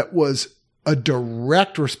that was a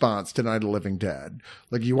direct response to Night of the Living Dead.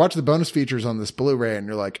 Like, you watch the bonus features on this Blu-ray and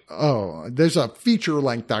you're like, oh, there's a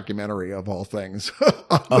feature-length documentary of all things.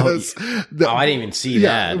 I didn't even see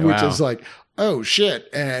that. Which Wow. is like, oh shit.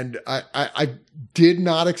 And I did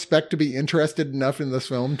not expect to be interested enough in this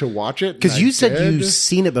film to watch it. Because you said you've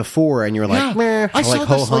seen it before and you're like, meh, I saw like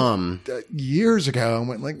this ho-hum. years ago and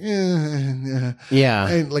went like, Yeah.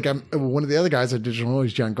 And like, one of the other guys at Digital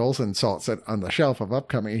Noise, John Golson, saw it set on the shelf of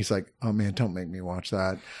upcoming. He's like, oh man, don't make me watch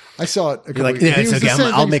that. I saw it. You're like, yeah, it's okay.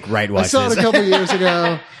 I'll make Right watch I saw this. it a couple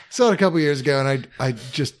years ago. And I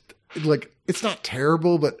just like, it's not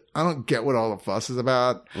terrible, but I don't get what all the fuss is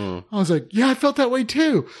about. I was like, yeah, I felt that way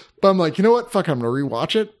too. But I'm like, you know what? Fuck, I'm going to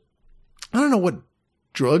rewatch it. I don't know what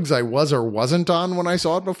drugs I was or wasn't on when I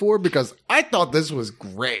saw it before, because I thought this was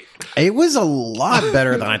great. It was a lot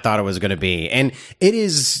better than I thought it was going to be. And it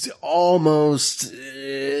is almost,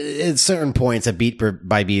 at certain points, a beat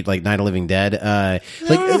by beat, like Night of the Living Dead. I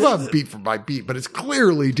don't know about beat for by beat, but it's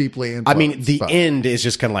clearly deeply influenced. I mean, the end is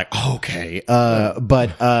just kind of like, okay.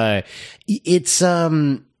 But it's,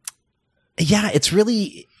 it's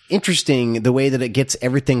really interesting the way that it gets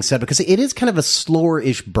everything set, because it is kind of a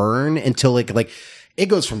slower-ish burn until like it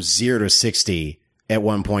goes from 0 to 60 at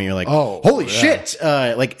one point. You're like, oh, holy shit.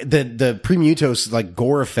 Like the pre-mutos, like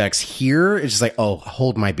gore effects here is just like, oh,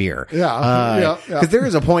 hold my beer. Yeah. Cause there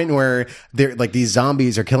is a point where they're like, these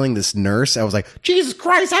zombies are killing this nurse. I was like, Jesus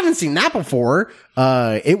Christ, I haven't seen that before.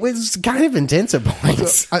 It was kind of intense at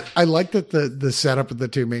points. So I like that the setup of the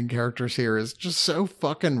two main characters here is just so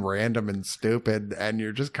fucking random and stupid, and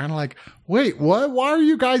you're just kind of like, wait, what? Why are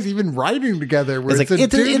you guys even riding together? Where It's like,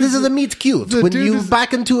 it is the meet cute. When you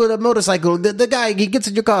back into a motorcycle, the guy, he gets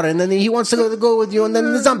in your car and then he wants to go with you, and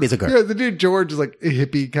then the zombies occur. Yeah, the dude George is like a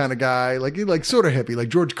hippie kind of guy, like sort of hippie, like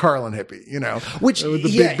George Carlin hippie, you know, which with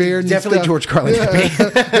the big beard, definitely and stuff. George Carlin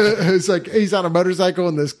hippie. It's like he's on a motorcycle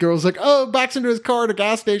and this girl's like, oh, backs into his car at a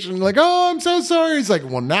gas station, like, oh, I'm so sorry. He's like,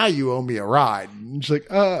 well, now you owe me a ride. And she's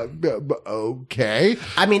like, okay.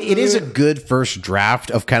 I mean, it is a good first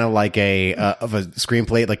draft of kind of like of a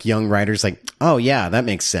screenplay, like young writers like, oh yeah, that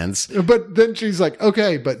makes sense. But then she's like,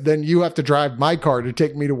 okay, but then you have to drive my car to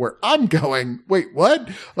take me to where I'm going. Wait, what?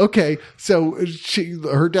 Okay. So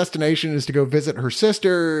her destination is to go visit her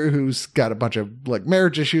sister, who's got a bunch of like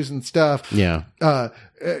marriage issues and stuff. Yeah.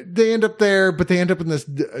 They end up there, but they end up in this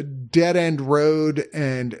dead end road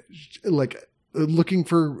and like looking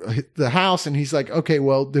for the house. And he's like, okay,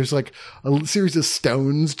 well, there's like a series of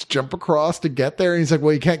stones to jump across to get there. And he's like,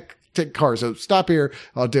 well, you can't take cars, so stop here,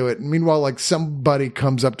 I'll do it. And meanwhile, like somebody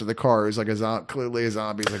comes up to the car who's like clearly a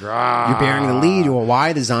zombie. He's like, you're bearing the lead. Well,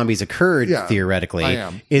 why the zombies occurred, theoretically,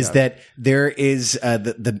 is that there is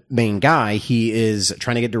the main guy. He is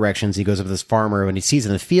trying to get directions. He goes up to this farmer and he sees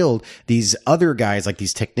in the field these other guys, like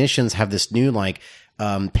these technicians, have this new like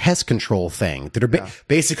pest control thing that are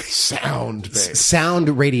basically sound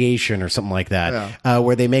radiation or something like that,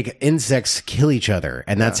 where they make insects kill each other.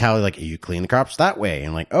 And that's how like you clean the crops that way.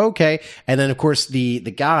 And like, okay. And then of course the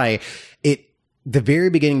guy, the very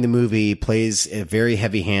beginning of the movie plays a very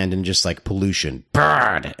heavy hand in just like pollution.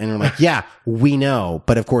 Bird. And we're like, yeah, we know.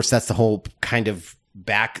 But of course that's the whole kind of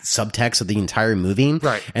back subtext of the entire movie.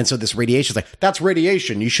 Right. And so this radiation is like, that's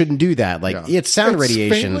radiation. You shouldn't do that. Like it's sound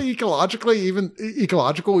radiation. Faintly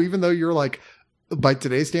ecological, even though you're like, by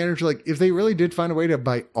today's standards, like if they really did find a way to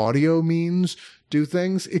by audio means do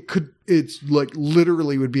things, it's like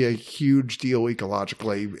literally would be a huge deal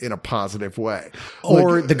ecologically in a positive way.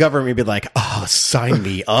 Or like, the government would be like, oh, sign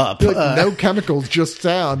me up. Like, no chemicals, just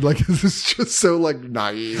sound. Like this is just so like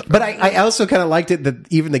naive. But I also kind of liked it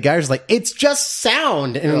that even the guy's like, it's just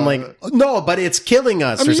sound. And I'm like, no, but it's killing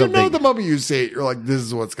us or something. You know, the moment you see it, you're like, this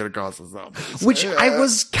is what's going to cause us zombies. Which I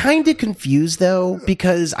was kind of confused though,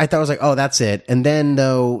 because I thought I was like, oh, that's it. And then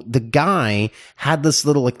though, the guy had this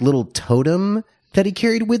little totem that he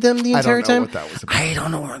carried with him the entire time. I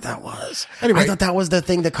don't know what that was. Anyway, I thought that was the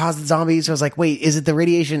thing that caused the zombies. I was like, wait, is it the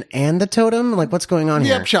radiation and the totem? Like, what's going on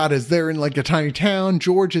here? The upshot is they're in like a tiny town.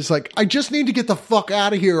 George is like, I just need to get the fuck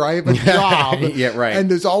out of here. I have a job. Yeah, right.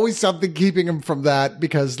 And there's always something keeping him from that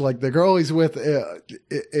because like the girl he's with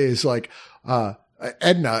is like,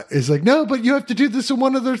 Edna is like, no, but you have to do this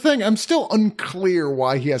one other thing. I'm still unclear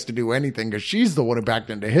why he has to do anything because she's the one who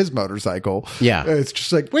backed into his motorcycle. Yeah. It's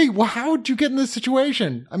just like, wait, well, how did you get in this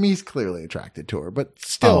situation? I mean, he's clearly attracted to her, but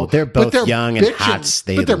still. They're both young and hot.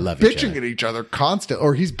 They but they're love each bitching other. at each other constantly,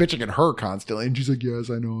 or he's bitching at her constantly. And she's like,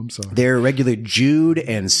 yes, I know, I'm sorry. They're regular Jude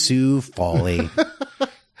and Sue Foley.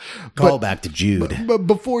 Call back to Jude. But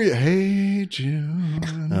before you, hey, Jude.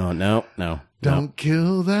 Oh, no. Don't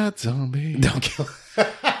kill that zombie. Don't kill.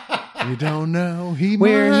 You don't know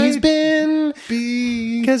Where he's been.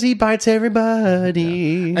 be. Because he bites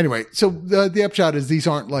everybody. Anyway, so the upshot is these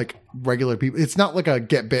aren't like regular people. It's not like a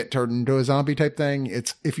get bit, turn into a zombie type thing.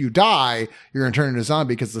 It's if you die, you're going to turn into a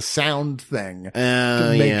zombie because the sound thing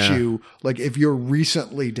makes you like if you're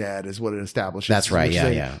recently dead is what it establishes. That's right.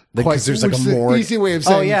 Yeah. Quite, Because there's like a morgue. Easy way of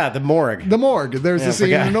saying. Oh, yeah. The morgue. The morgue. There's a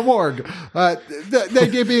scene in the morgue. The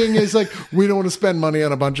idea being is like, we don't want to spend money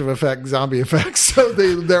on a bunch of zombie effects. So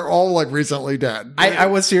they're all like recently dead. I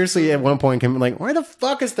was seriously at one point like, where the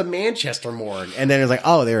fuck is the Manchester morgue? And then it's like,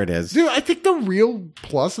 oh, there it is. Dude, I think the real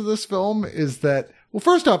plus of this film is that, well,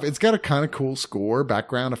 first off, it's got a kind of cool score,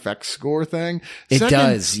 background effects score thing. It Second,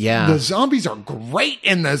 does, yeah. The zombies are great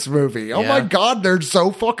in this movie. Oh Yeah. my God, they're so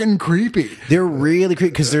fucking creepy. They're really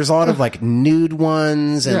creepy because there's a lot of like nude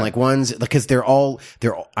ones and like ones because they're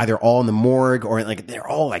either all in the morgue or like they're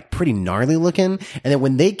all like pretty gnarly looking. And then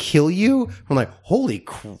when they kill you, I'm like, holy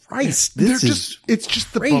Christ, It's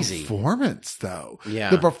just crazy. The performance though. Yeah.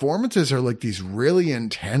 The performances are like these really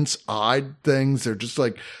intense, odd things. They're just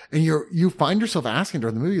like, and you find yourself asking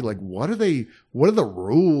during the movie, like, what are the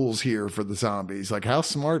rules here for the zombies? Like, how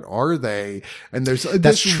smart are they? And there's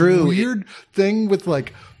this true. weird thing with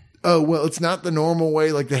like, oh, well, it's not the normal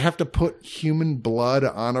way. Like they have to put human blood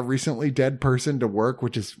on a recently dead person to work,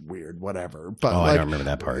 which is weird, whatever. But I like, don't remember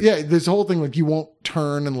that part. Yeah. There's a whole thing like you won't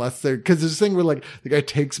turn unless cause there's this thing where like the guy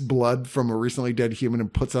takes blood from a recently dead human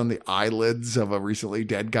and puts on the eyelids of a recently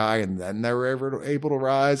dead guy and then they're able to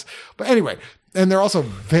rise. But anyway, and they're also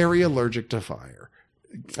very allergic to fire.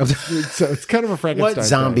 So it's kind of a Frankenstein. What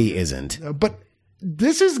zombie thing. isn't? But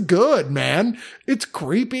this is good, man. It's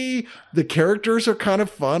creepy. The characters are kind of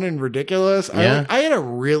fun and ridiculous. Yeah. I had a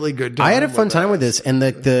really good time. I had a fun time with this, and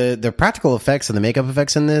the practical effects and the makeup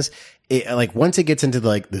effects in this, like once it gets into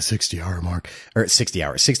like the 60 minute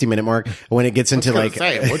mark, when it gets into like,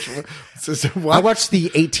 I watched the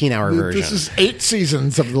 18-hour version. This is 8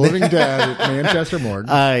 seasons of The Living Dead at Manchester Morgue.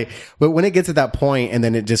 But when it gets to that point, and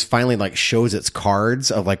then it just finally like shows its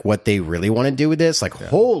cards of like what they really want to do with this, like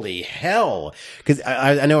holy hell! Because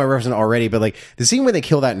I know I referenced it already, but like the scene where they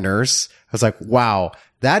kill that nurse, I was like, wow.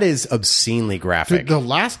 That is obscenely graphic. The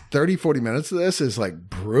last 30, 40 minutes of this is like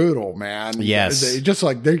brutal, man. Yes. Just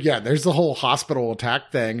like, there's the whole hospital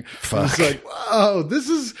attack thing. Fuck. It's like, oh,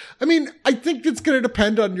 I think it's going to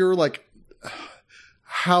depend on your like,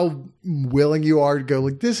 how willing you are to go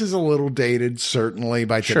like, this is a little dated, certainly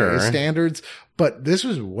by today's standards. But this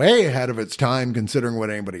was way ahead of its time considering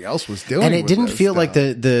what anybody else was doing. And it didn't feel like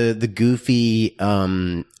the goofy,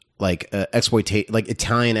 like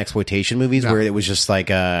Italian exploitation movies where it was just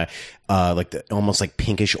like almost like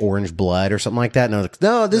pinkish orange blood or something like that. And I was like,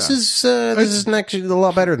 no, this is actually a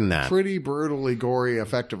lot better than that. Pretty brutally gory,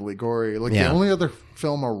 effectively gory. Like the only other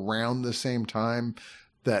film around the same time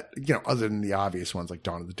that, other than the obvious ones like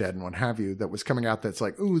Dawn of the Dead and what have you, that was coming out that's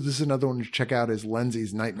like, ooh, this is another one to check out is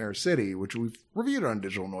Lenzi's Nightmare City, which we've reviewed on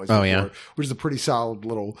Digital Noise before, which is a pretty solid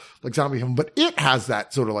little like zombie film, but it has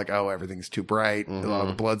that sort of like, oh, everything's too bright, a lot of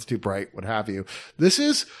the blood's too bright, what have you.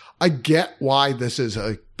 I get why this is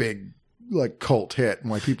a big like cult hit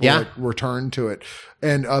and why people like return to it.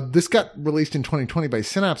 And this got released in 2020 by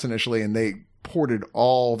Synapse initially, and they ported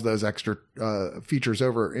all of those extra features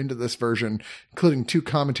over into this version, including 2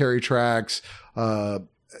 commentary tracks.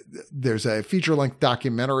 There's a feature-length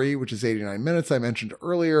documentary, which is 89 minutes I mentioned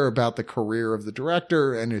earlier, about the career of the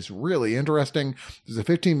director, and is really interesting. There's a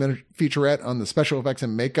 15-minute featurette on the special effects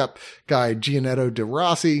and makeup guy, Gianetto De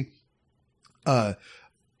Rossi.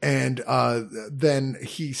 And then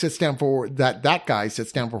he sits down for that guy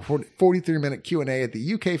sits down for 43-minute Q&A at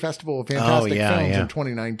the UK Festival of Fantastic Films in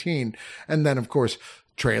 2019. And then, of course,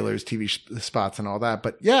 trailers, TV spots and all that.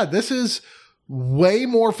 But yeah, this is way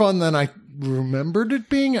more fun than I remembered it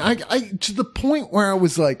being. I to the point where I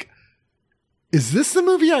was like, is this the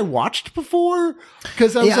movie I watched before?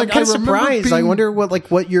 Because I was I'm kind of surprised. I wonder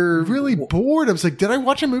what you're really bored. I was like, did I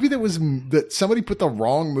watch a movie that somebody put the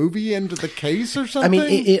wrong movie into the case or something? I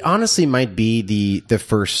mean, it honestly might be the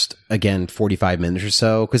first, again, 45 minutes or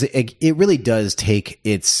so, because it really does take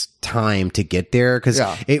its time to get there, because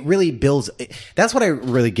it really builds. That's what I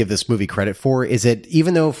really give this movie credit for, is that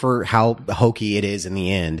even though for how hokey it is in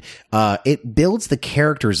the end, it builds the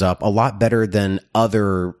characters up a lot better than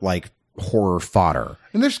other, like, horror fodder.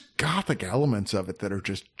 And there's gothic elements of it that are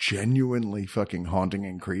just genuinely fucking haunting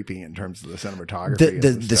and creepy in terms of the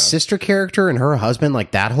cinematography. The sister character and her husband,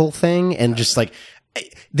 like that whole thing, and just like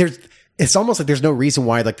it's almost like there's no reason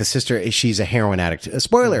why, like, the sister, she's a heroin addict. A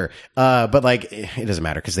spoiler, but like it doesn't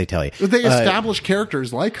matter because they tell you. But they establish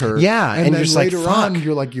characters like her, and then just later like, on,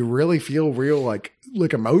 you're like, you really feel real like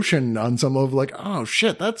emotion on some level, like, oh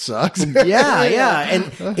shit, that sucks. yeah,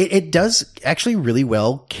 and it does actually really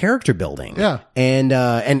well character building. Yeah,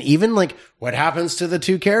 and even like what happens to the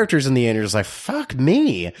two characters in the end, you're just like, fuck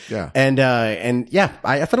me. Yeah, and yeah,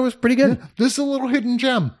 I thought it was pretty good. Yeah. This is a little hidden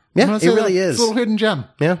gem. Yeah, it really is. It's a little hidden gem.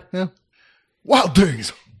 Yeah. Wild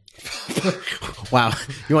Things. Wow.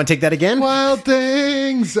 You want to take that again? Wild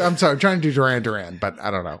Things. I'm sorry, I'm trying to do Duran Duran, but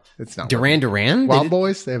I don't know. It's not Duran. Wild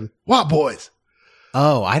Boys. They have Wild Boys.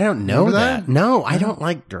 Oh, I don't know Remember that. No, I don't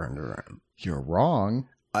like Duran Duran. You're wrong.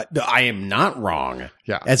 I am not wrong.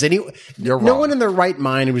 Yeah. You're wrong. No one in their right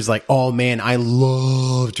mind was like, oh man, I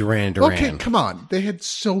love Duran Duran. Okay, come on. They had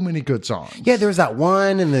so many good songs. Yeah, there was that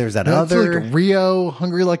one and there's that other. Like Rio,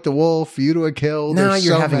 Hungry Like the Wolf, You to a Kill. No,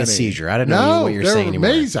 you're having a seizure. I don't know what you're saying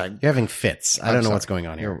anymore. Amazing. You're having fits. I don't know what's going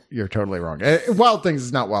on here. You're totally wrong. Wild Things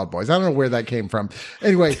is not Wild Boys. I don't know where that came from.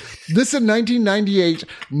 Anyway, this is 1998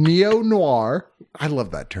 neo-noir. I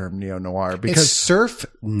love that term, neo-noir, because it's surf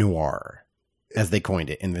noir, as they coined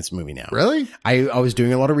it in this movie now. Really? I was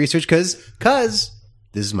doing a lot of research because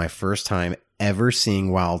this is my first time ever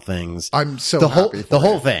seeing Wild Things. I'm so happy for the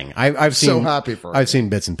whole thing. I've seen so happy for I've seen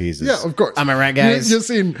bits and pieces. Yeah, of course. Am I right, guys? You've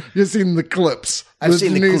seen the clips. I've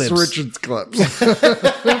seen the Denise clips. Richards clips.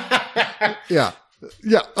 Yeah.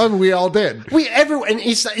 Yeah, I mean, we all did. And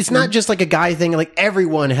it's not just like a guy thing. Like,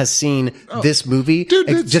 everyone has seen this movie.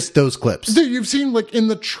 Dude, just those clips. Dude, you've seen, like, in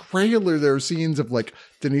the trailer, there are scenes of, like,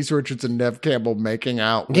 Denise Richards and Nev Campbell making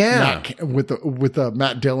out with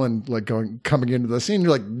Matt Dillon, like, coming into the scene.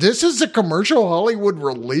 You're like, this is a commercial Hollywood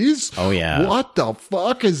release? Oh, yeah. What the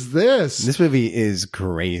fuck is this? This movie is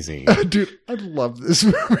crazy. Dude, I love this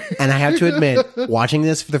movie. And I have to admit, watching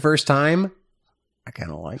this for the first time, I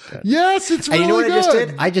kind of like it. Yes, it's really good. And you know what I just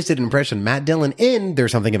did? I just did an impression of Matt Dillon in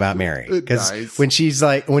There's Something About Mary. Because nice. when he's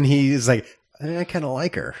like, I kind of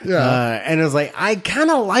like her. Yeah. And it was like, I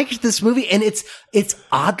kind of liked this movie. And it's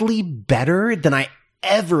oddly better than I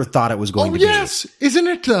ever thought it was going to be. Yes. Isn't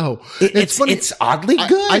it though? It's funny. It's oddly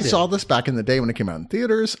good. I saw this back in the day when it came out in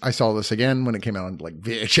theaters. I saw this again when it came out on like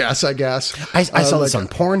VHS, I guess. I saw this on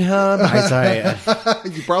Pornhub.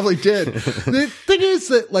 You probably did. The thing is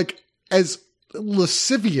that, like, as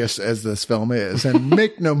lascivious as this film is, and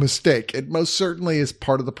make no mistake, it most certainly is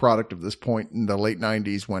part of the product of this point in the late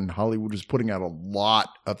 90s when Hollywood was putting out a lot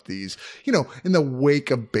of these, you know, in the wake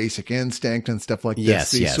of Basic Instinct and stuff like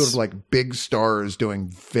this. These sort of like big stars doing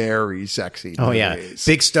very sexy movies. Yeah.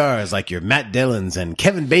 Big stars like your Matt Dillons and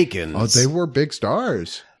Kevin Bacons. Oh, they were big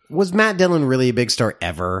stars. Was Matt Dillon really a big star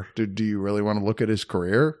ever? Do you really want to look at his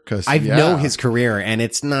career? Because I know his career, and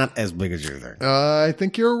it's not as big as you think. I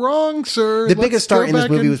think you're wrong, sir. The biggest star in this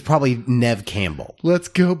movie was probably Nev Campbell. Let's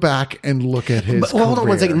go back and look at his career. Hold on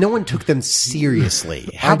one second. No one took them seriously.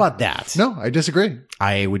 How about that? No, I disagree.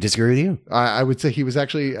 I would disagree with you. I would say he was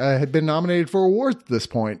actually had been nominated for awards at this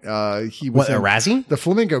point. He was a Razzie? The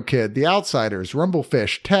Flamingo Kid, The Outsiders,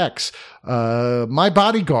 Rumblefish, Tex, My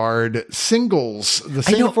Bodyguard, Singles, The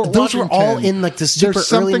Same for those were all in like the super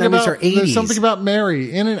early 90s or 80s. There's Something About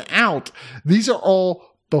Mary, In and Out. These are all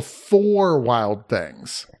before Wild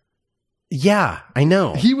Things. Yeah, I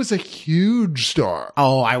know. He was a huge star.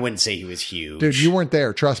 Oh, I wouldn't say he was huge. Dude, you weren't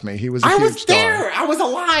there. Trust me. He was a huge star. I was there. I was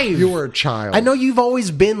alive. You were a child. I know you've always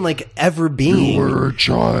been like ever being. You were a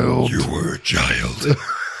child. You were a child.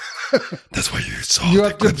 That's why you saw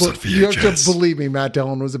the clips on VHS. You have to believe me, Matt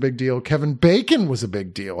Dillon was a big deal. Kevin Bacon was a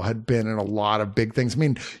big deal, had been in a lot of big things. I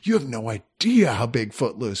mean, you have no idea how big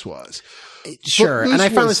Footloose was. Sure. And I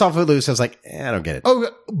finally saw Footloose. I was like, I don't get it. Oh,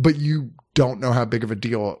 but you don't know how big of a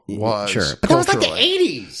deal it was. Sure. But that was like the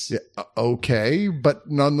 80s. Yeah, okay. But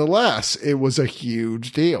nonetheless, it was a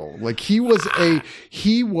huge deal. Like he was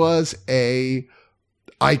a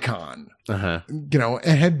icon you know,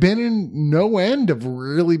 and had been in no end of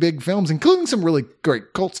really big films, including some really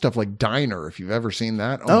great cult stuff like Diner, if you've ever seen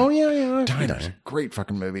that. Oh, yeah. Diner's a great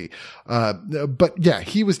fucking movie. But yeah,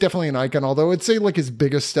 he was definitely an icon, although I'd say like his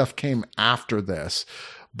biggest stuff came after this.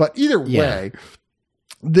 But either way,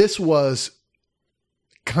 this was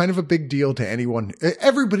kind of a big deal to anyone.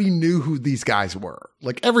 Everybody knew who these guys were.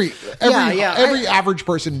 Like every average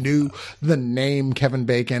person knew the name Kevin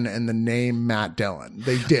Bacon and the name Matt Dillon.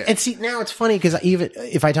 They did. And see, now it's funny because even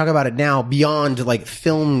if I talk about it now, beyond like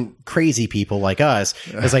film crazy people like us,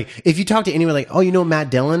 it's like if you talk to anyone like, oh, you know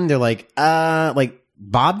Matt Dillon, they're like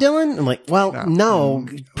Bob Dylan? I'm like, well, no,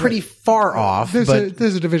 pretty far off. There's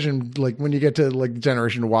a division, like when you get to like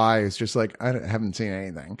Generation Y, it's just like, I haven't seen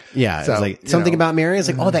anything. Yeah. So, it's like something about Mary. It's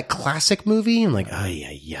like, oh, that classic movie. I'm like, oh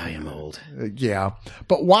yeah, I'm old. Yeah.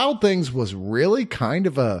 But Wild Things was really kind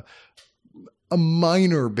of a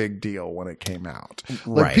minor big deal when it came out.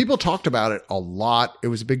 Like people talked about it a lot. It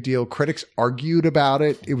was a big deal. Critics argued about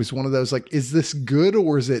it. It was one of those like, is this good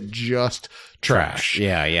or is it just trash?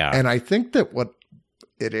 Yeah. And I think that what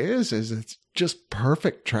it is it's just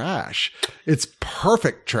perfect trash. It's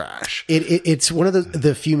perfect trash. It's one of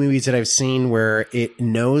the few movies that I've seen where it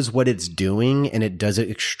knows what it's doing and it does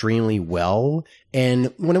it extremely well.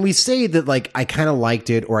 And when we say that, like, I kind of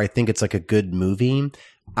liked it or I think it's like a good movie,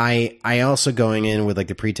 I also going in with like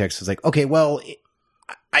the pretext is like, okay, well,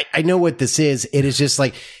 I know what this is. It is just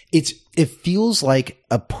like, it feels like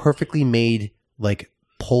a perfectly made, like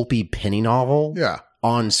pulpy penny novel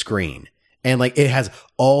on screen. And like it has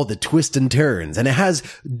all the twists and turns, and it has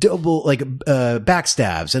double like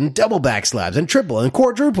backstabs and double backstabs and triple and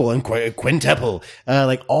quadruple and quintuple,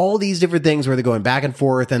 like all these different things where they're going back and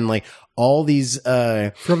forth and like all these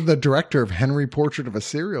from the director of Henry Portrait of a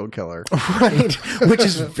Serial Killer, right? Which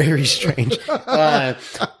is very strange. But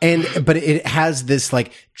it has this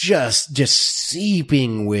like just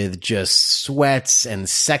seeping with just sweats and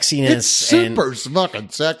sexiness. It's super fucking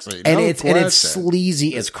sexy, and it's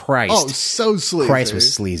sleazy as Christ. Oh, so sleazy. Christ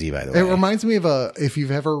was sleazy, by the way. It reminds me of if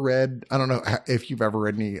you've ever read, I don't know if you've ever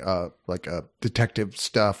read any like detective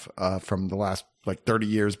stuff from the last like 30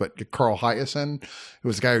 years, but Carl Hyacin, who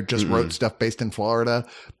was a guy who just wrote stuff based in Florida.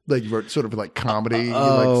 Like he wrote sort of like comedy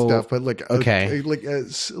like stuff, but like a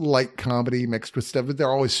light comedy mixed with stuff. But they're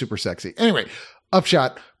always super sexy. Anyway,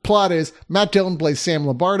 upshot plot is Matt Dillon plays Sam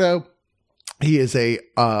Lombardo. He is a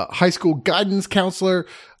high school guidance counselor.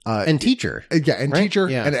 And teacher. Teacher.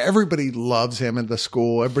 Yeah. And everybody loves him in the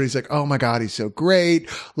school. Everybody's like, oh my God, he's so great.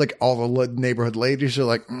 Like all the neighborhood ladies are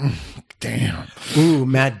like, damn. Ooh,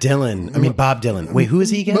 Matt Dillon. I mean, Bob Dylan. Wait, who is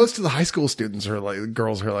he again? Most of the high school students are like,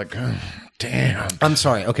 girls are like, damn. I'm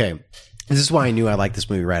sorry. Okay. This is why I knew I liked this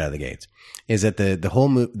movie right out of the gates. Is that the whole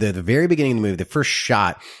movie, the very beginning of the movie, the first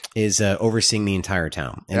shot is overseeing the entire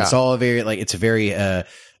town. And it's all it's a very,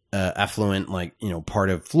 affluent, like, you know, part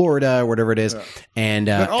of Florida or whatever it is. Yeah. And,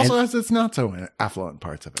 but also has its not so affluent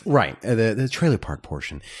parts of it. Right. The trailer park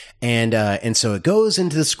portion. And so it goes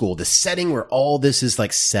into the school, the setting where all this is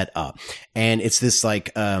like set up. And it's this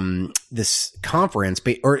like, this conference,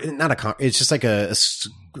 or not it's just like a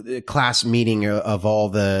class meeting of all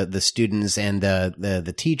the students and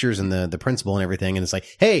the teachers and the principal and everything. And it's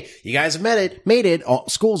like, hey, you guys have made it.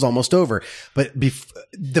 School's almost over. But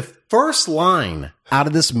the first line out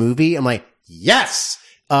of this movie, I'm like, yes.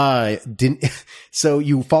 So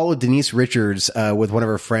you follow Denise Richards, with one of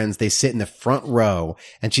her friends. They sit in the front row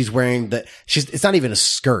and she's wearing it's not even a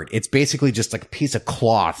skirt. It's basically just like a piece of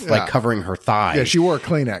cloth, like covering her thighs. Yeah. She wore a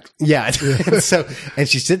Kleenex. Yeah. and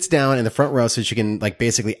she sits down in the front row so she can like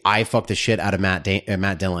basically eye fuck the shit out of Matt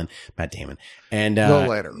Damon. And, a little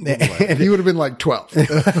later. He would have been like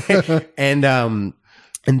 12. And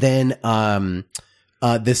then,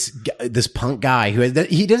 this punk guy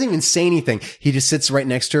he doesn't even say anything. He just sits right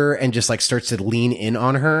next to her and just like starts to lean in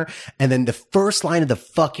on her. And then the first line of the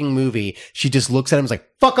fucking movie, she just looks at him and is like,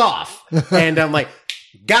 fuck off. And I'm like,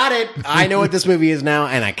 got it. I know what this movie is now.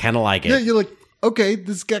 And I kind of like it. Yeah. You're like, okay,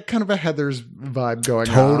 this got kind of a Heathers vibe going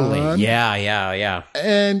on. Totally. Yeah.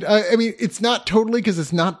 And I mean, it's not totally because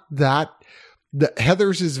it's not that. The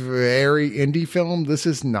Heathers is very indie film. This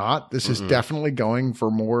is not. This is definitely going for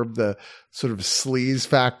more of the sort of sleaze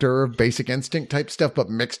factor of Basic Instinct type stuff, but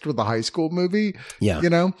mixed with the high school movie. Yeah. You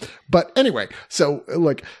know? But anyway, so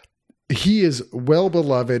like he is well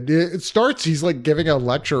beloved. It starts, he's like giving a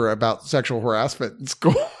lecture about sexual harassment in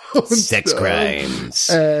school. Sex crimes.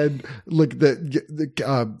 And like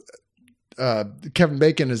Kevin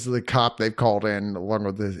Bacon is the cop they've called in along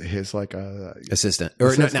with his like assistant or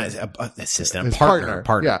assistant. not assistant, his partner.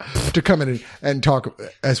 yeah, to come in and talk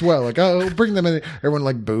as well. Like, oh, bring them in. Everyone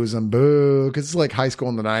like boos them, boo, because it's like high school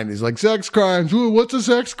in the 90s. Like sex crimes. Ooh, what's a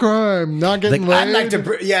sex crime? Not getting laid. I'd like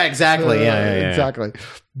to. Yeah, exactly. Yeah, exactly.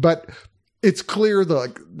 But it's clear that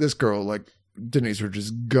like this girl, like Denise, are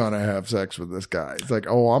just gonna have sex with this guy. It's like,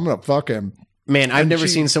 oh, I'm gonna fuck him. Man, I've never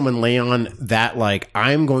seen someone lay on that, like,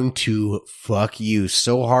 I'm going to fuck you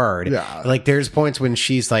so hard. Yeah. Like, there's points when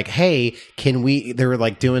she's like, hey, they were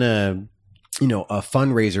like doing a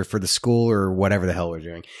fundraiser for the school or whatever the hell we're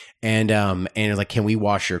doing. And it's like, can we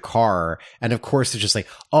wash your car? And of course, it's just like,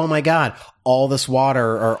 oh my God, all this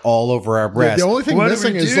water are all over our breasts. Yeah, the only thing What do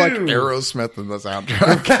missing we is do? like Aerosmith in the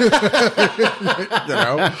soundtrack. You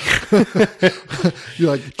know?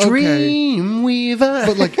 You're like, okay. Dreamweaver.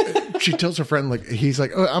 But like, she tells her friend, like, he's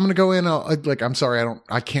like, oh, I'm going to go in. I'm sorry.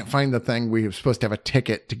 I can't find the thing. We were supposed to have a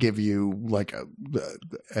ticket to give you like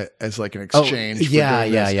as like an exchange. For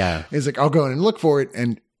doing this. Yeah. He's like, I'll go in and look for it.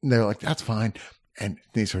 And they're like, that's fine. And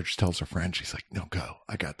Denise just tells her friend, she's like, no, go.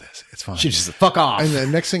 I got this. It's fine. She just fuck off. And the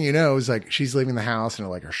next thing you know is like, she's leaving the house and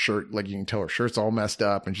like her shirt, like you can tell her shirt's all messed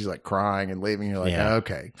up and she's like crying and leaving. You're like,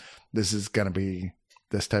 okay, this is going to be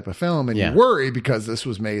this type of film. And you worry because this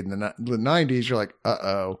was made in the 90s. You're like,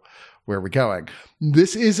 uh-oh, where are we going?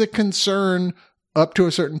 This is a concern up to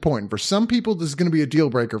a certain point. For some people, this is going to be a deal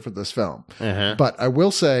breaker for this film. Uh-huh. But I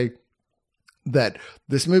will say that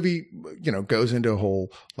this movie, you know, goes into a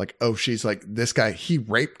whole like, oh, she's like, this guy, he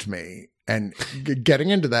raped me. And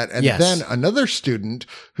getting into that. And then another student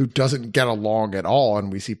who doesn't get along at all.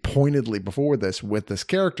 And we see pointedly before this with this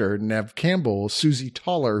character, Nev Campbell, Susie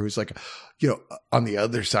Toller, who's like, you know, on the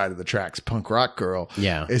other side of the tracks, punk rock girl.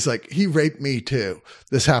 Yeah. It's like, he raped me too.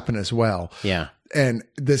 This happened as well. Yeah. And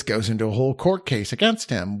this goes into a whole court case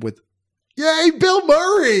against him with, yay, Bill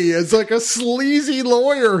Murray is like a sleazy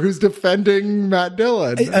lawyer who's defending Matt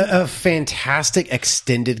Dillon. A fantastic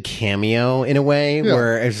extended cameo in a way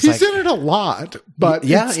where it's he's like, in it a lot, but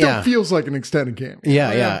it still feels like an extended cameo.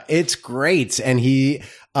 Yeah. It's great. And he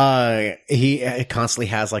constantly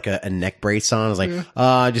has like a neck brace on. It's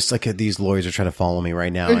like, just like these lawyers are trying to follow me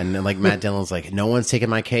right now. And then, like Matt Dillon's like, no one's taking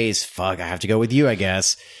my case. Fuck, I have to go with you, I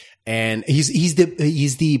guess. And he's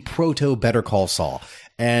the proto Better Call Saul.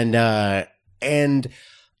 And there's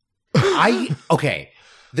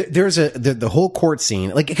the whole court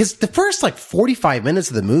scene, like, because the first like 45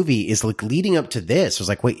 minutes of the movie is like leading up to this. I was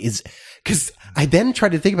like, wait, because I then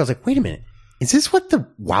tried to think about, I was like, wait a minute. Is this what the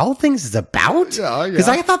Wild Things is about? Yeah. Because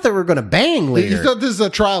I thought they were going to bang later. You thought this is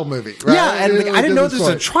a trial movie, right? Yeah, and like, I didn't know this was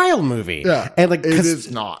a trial movie. Yeah, and like, it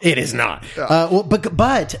is not. It is not. Yeah.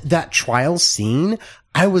 But that trial scene,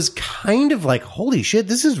 I was kind of like, holy shit,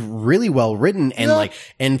 this is really well written and like,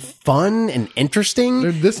 and fun and interesting.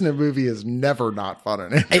 This movie is never not fun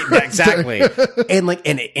and interesting. Exactly.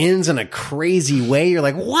 and it ends in a crazy way. You're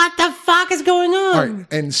like, what the fuck is going on? All right.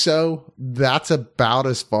 And so that's about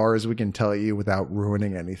as far as we can tell you without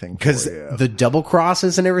ruining anything. Because the double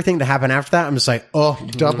crosses and everything that happen after that, I'm just like, oh,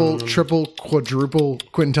 double, triple, quadruple,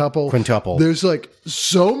 quintuple. There's like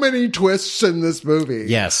so many twists in this movie.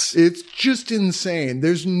 Yes. It's just insane.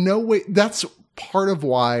 There's no way. That's part of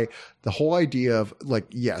why the whole idea of like,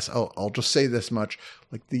 yes, I'll just say this much.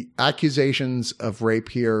 Like the accusations of rape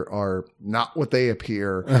here are not what they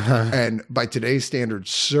appear. And by today's standards,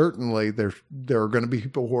 certainly there are going to be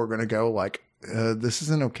people who are going to go like, this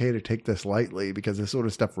isn't okay to take this lightly because this sort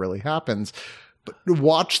of stuff really happens. But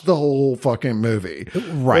watch the whole fucking movie.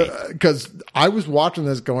 Right. Because I was watching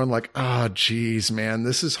this going like, oh, geez, man,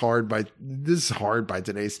 this is hard by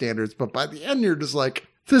today's standards. But by the end, you're just like,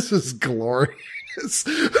 this is glorious.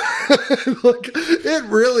 Like, it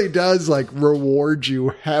really does like reward you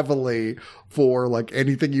heavily for like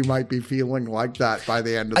anything you might be feeling like that by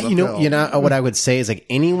the end of the film. You know, what I would say is like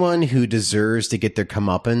anyone who deserves to get their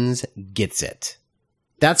comeuppance gets it.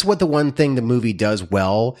 That's what the one thing the movie does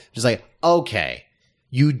well. Just like, okay,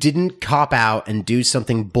 you didn't cop out and do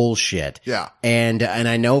something bullshit. Yeah. And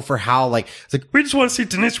I know for how like, it's like, we just want to see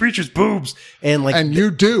Denise Richards' boobs. And like, and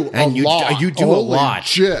you do a lot. You do Holy a lot.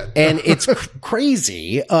 Shit. And it's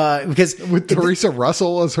crazy, because with Teresa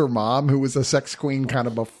Russell as her mom, who was a sex queen kind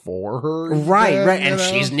of before her. Right. Then, Right. And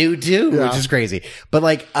she's new too, which is crazy. But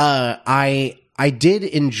like, I did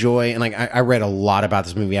enjoy, and like I read a lot about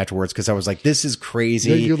this movie afterwards because I was like, "This is crazy."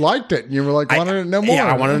 Yeah, you liked it. You were like, "Wanted to know more."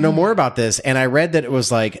 Yeah, I wanted to know more about this, and I read that it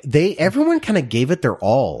was like everyone kind of gave it their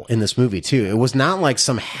all in this movie too. It was not like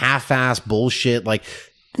some half-ass bullshit, like,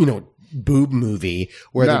 you know, boob movie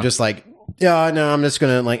where they're just like, "Yeah, no, I'm just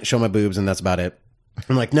gonna like show my boobs and that's about it."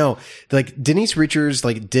 I'm like, no, like Denise Richards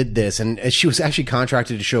like did this, and she was actually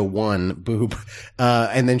contracted to show one boob,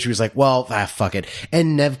 and then she was like, well, fuck it.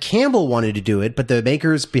 And Nev Campbell wanted to do it, but the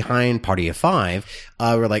makers behind Party of Five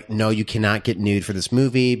were like, no, you cannot get nude for this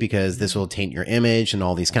movie because this will taint your image and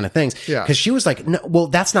all these kind of things. Yeah, because she was like, no, well,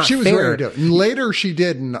 that's not she was fair. ready to do it. And later she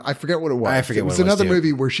did, and I forget what it was. I forget it what was. it was, Another too.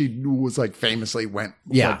 movie where she was like famously went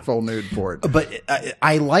like, full nude for it. But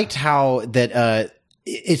I liked how that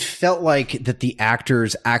it felt like that the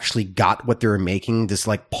actors actually got what they were making, this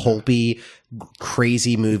like pulpy,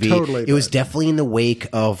 crazy movie. Totally it was did. definitely in the wake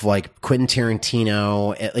of like Quentin Tarantino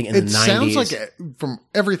like in the 90s. It sounds like, from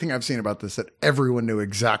everything I've seen about this, that everyone knew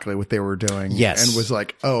exactly what they were doing. Yes. And was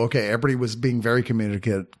like, oh, okay. Everybody was being very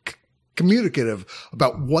communicative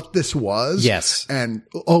about what this was. Yes. And,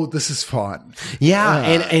 oh, this is fun. Yeah,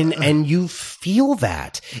 and you feel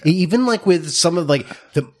that even like with some of like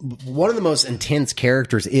one of the most intense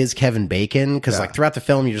characters is Kevin Bacon, because like throughout the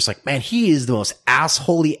film you're just like, man, he is the most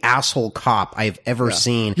asshole cop I've ever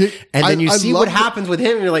seen. Yeah, and then you I see love what happens with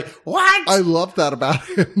him and you're like, what? I love that about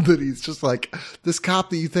him, that he's just like this cop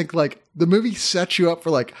that you think like the movie sets you up for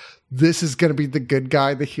like, this is going to be the good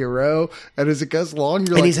guy, the hero. And as it goes along,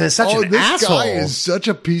 you're And like, he's such oh, an this asshole. guy is such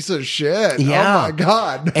a piece of shit. Yeah. Oh my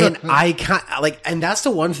God. And I can't like, and that's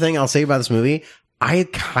the one thing I'll say about this movie. I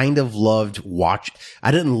kind of loved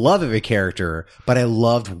I didn't love every character, but I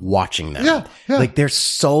loved watching them. Yeah. Like they're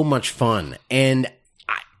so much fun. And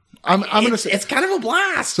I'm going to say, it's kind of a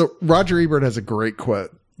blast. so Roger Ebert has a great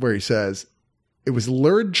quote where he says, it was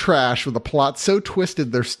lurid trash with a plot so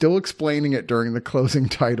twisted they're still explaining it during the closing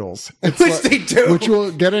titles. It's Which like- they do. Which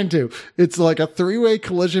we'll get into. It's like a three-way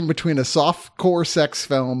collision between a soft-core sex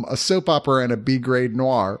film, a soap opera, and a B-grade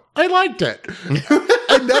noir. I liked it.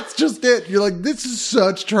 And that's just it. You're like, this is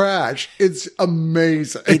such trash. It's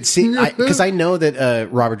amazing. Because I know that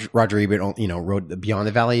Roger Ebert, wrote Beyond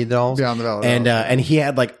the Valley of the Dolls. Beyond the Valley of the and Dolls. And he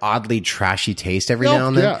had like oddly trashy taste every Oh, now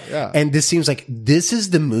and then. yeah. And this seems like this is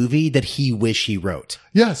the movie that he wish he wrote.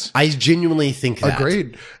 Yes. I genuinely think that.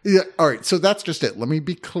 Agreed. Yeah. All right. So that's just it. Let me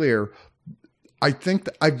be clear. I think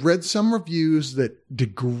that I've read some reviews that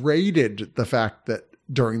degraded the fact that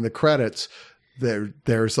during the credits,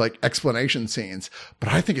 there's like explanation scenes, but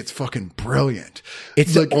I think it's fucking brilliant.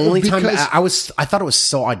 It's like, the only time because I thought it was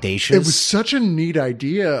so audacious. it was such a neat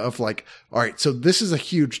idea of like, all right, so this is a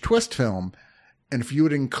huge twist film. And if you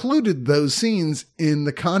had included those scenes in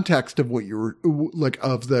the context of what you were like,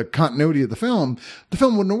 of the continuity of the film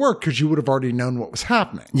wouldn't have worked because you would have already known what was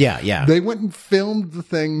happening. Yeah. They went and filmed the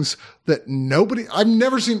things that I've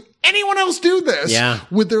never seen anyone else do this. Yeah.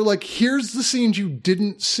 With their like, here's the scenes you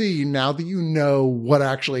didn't see now that you know what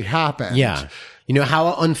actually happened. Yeah. You know how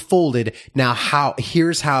it unfolded. Now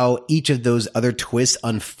here's how each of those other twists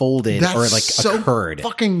unfolded That's or like so occurred.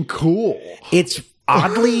 fucking cool. It's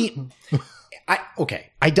oddly, I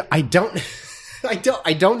don't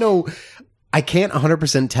know. I can't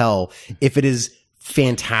 100% tell if it is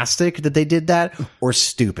fantastic that they did that or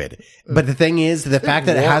stupid. But the thing is, the fact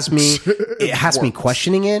that it has me works.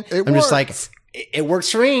 questioning it. I'm just like, it works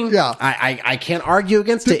for me. Yeah. I can't argue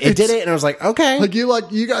against it. It did it. And I was like, okay. Like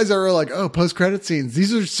you guys are like, oh, post-credit scenes.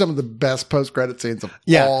 These are some of the best post-credrit scenes of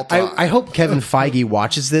all time. I hope Kevin Feige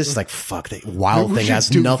watches this. He's like, fuck, the Wild We Thing should has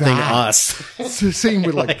do nothing that. us. It's the scene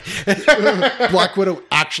with like Black Widow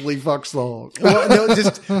actually fucks the Hulk. Well, no,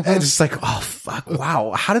 just like, oh fuck,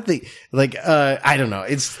 wow. How did they I don't know.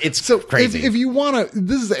 It's so crazy. If you want to,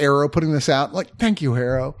 this is Arrow putting this out. Like, thank you,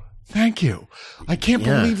 Arrow. Thank you. I can't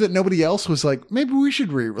believe that nobody else was like, maybe we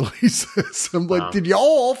should re-release this. I'm like, did y'all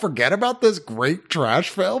all forget about this great trash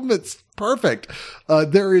film? It's perfect.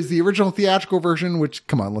 There is the original theatrical version, which,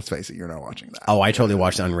 come on, let's face it, you're not watching that. Oh, I totally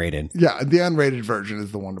watched unrated. Yeah, the unrated version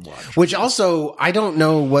is the one to watch. Which also, I don't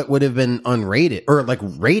know what would have been unrated or like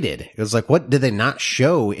rated. It was like, what did they not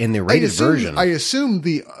show in the rated version? I assume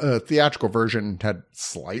the theatrical version had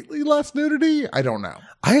slightly less nudity. I don't know.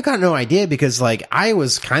 I got no idea because like I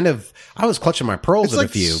was clutching my pearls It's at like a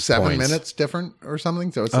few 7 points. minutes different or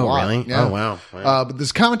something. So it's a Oh, lot. really? Yeah. Oh, wow. But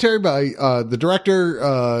there's commentary by the director,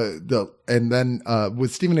 and then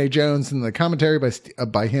with Stephen A. Jones, and the commentary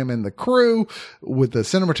by him and the crew, with the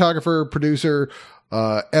cinematographer, producer,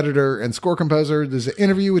 editor, and score composer. There's an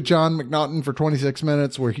interview with John McNaughton for 26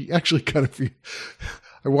 minutes where he actually kind of.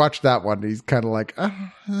 I watched that one. He's kind of like,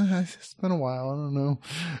 it's been a while. I don't know.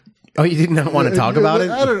 Oh, you did not want to talk about it?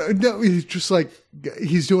 I don't know. No, he's just like,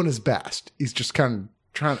 he's doing his best. He's just kind of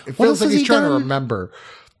trying. It What feels else like has he's he trying to done? remember.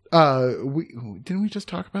 Didn't we just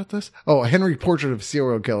talk about this? Oh, Henry Portrait of a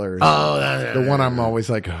Serial Killer. The one I'm always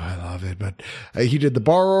like, oh, I love it. But he did The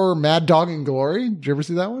Borrower, Mad Dog and Glory. Did you ever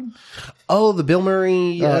see that one? Oh, the Bill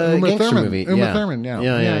Murray gangster Thurman. movie. Uma Thurman, yeah.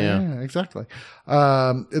 Yeah. Exactly.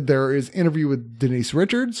 There is interview with Denise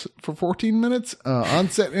Richards for 14 minutes,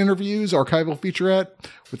 on-set interviews, archival featurette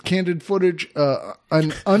with candid footage,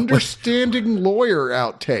 an understanding lawyer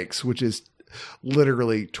outtakes, which is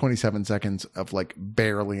literally 27 seconds of like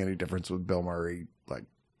barely any difference with Bill Murray, like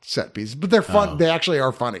set pieces, but they're fun. They actually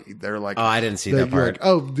are funny. They're like, oh, I didn't see that part. Like,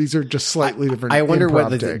 oh, these are just slightly different. I wonder what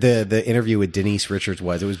takes. the interview with Denise Richards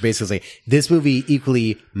was. It was basically this movie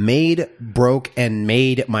equally made, broke, and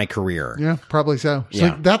made my career. Yeah, probably so. So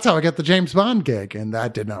Yeah. that's how I got the James Bond gig, and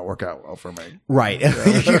that did not work out well for me. Right.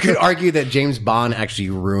 You could argue that James Bond actually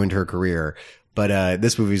ruined her career. But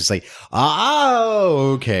this movie is just like,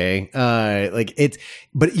 oh, okay. Like it's,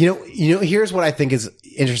 but you know, here's what I think is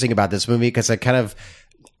interesting about this movie, because I think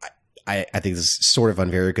this is sort of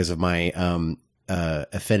unfair because of my,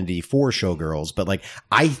 affinity for Showgirls, but like,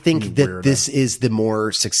 I think that this is the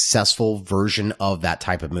more successful version of that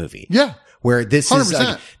type of movie. Yeah. Where this 100%. is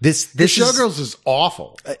like, this Showgirls is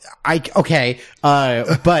awful. But I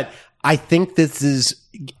think this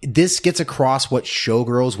gets across what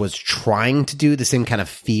Showgirls was trying to do, the same kind of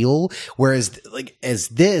feel. Whereas like, as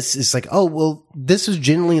this is like, oh, well, this is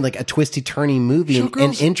generally like a twisty turny movie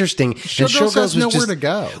and interesting. Showgirls has nowhere to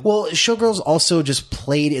go. Well, Showgirls also just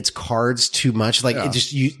played its cards too much. Like it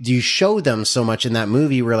just, you show them so much in that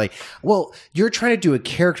movie where like, well, you're trying to do a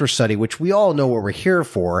character study, which we all know what we're here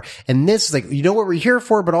for. And this is like, you know what we're here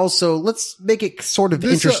for, but also let's make it sort of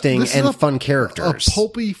interesting and fun characters. A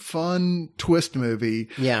pulpy, fun twist movie.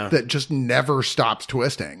 Yeah. That just never stops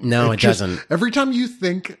twisting. No, it doesn't. Every time in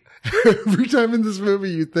this movie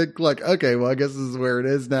you think like, okay, well, I guess this is where it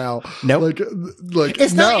is now. Nope. Like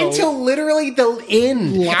it's not until literally the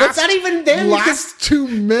end. It's not even then. Last 2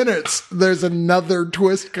 minutes, there's another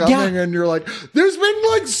twist coming, and you're like, there's been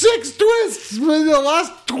like 6 twists in the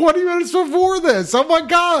last 20 minutes before this. Oh my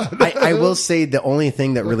God. I will say the only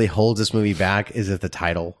thing that really holds this movie back is at the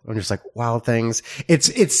title. I'm just like, Wild Things.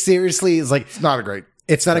 It's seriously, it's like, it's not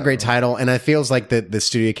a great title. And it feels like the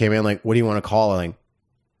studio came in like, what do you want to call it? Like,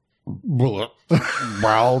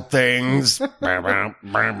 Wild Things.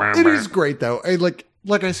 It is great though.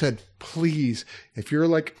 Like I said, please, if you're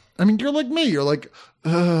like, I mean, you're like me, you're like,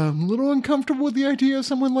 I'm a little uncomfortable with the idea of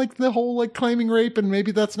someone like the whole like claiming rape, and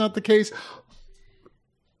maybe that's not the case.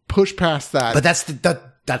 Push past that. But that's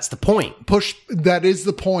the point. That is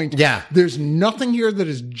the point. Yeah. There's nothing here that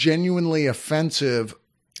is genuinely offensive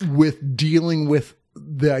with dealing with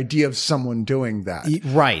the idea of someone doing that.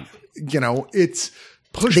 Right. You know, it's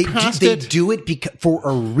push past they it. They do it for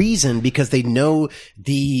a reason, because they know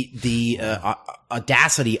the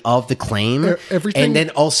audacity of the claim. Everything. And then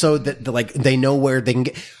also like they know where they can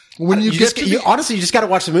get. When you honestly, you just got to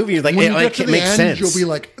watch the movie. You're like, it makes sense. You'll be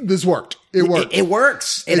like, this worked. It worked. It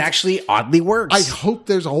works. It actually oddly works. I hope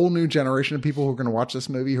there's a whole new generation of people who are going to watch this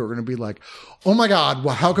movie who are going to be like, oh my God,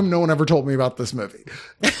 well, how come no one ever told me about this movie?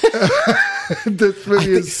 This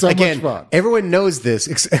movie is so much fun. Everyone knows this,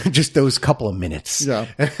 just those couple of minutes. Yeah.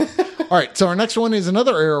 All right, so our next one is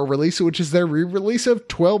another Arrow release, which is their re-release of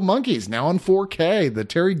 12 Monkeys, now on 4K, the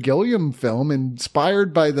Terry Gilliam film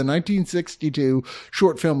inspired by the 1962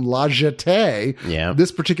 short film La Jetée. Yeah.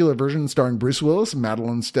 This particular version starring Bruce Willis,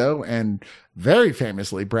 Madeline Stowe, and very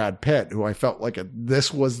famously Brad Pitt, who I felt like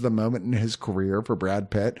this was the moment in his career for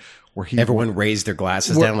Brad Pitt where everyone raised their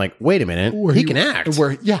glasses down like, wait a minute, he can act.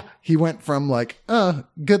 He went from like,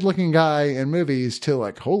 good looking guy in movies to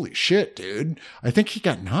like, holy shit, dude. I think he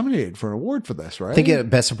got nominated for an award for this, right? I think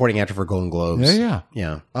Best Supporting Actor for Golden Globes. Yeah.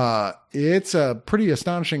 It's a pretty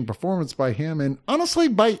astonishing performance by him and honestly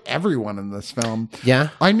by everyone in this film. Yeah.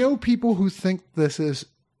 I know people who think this is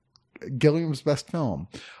Gilliam's best film.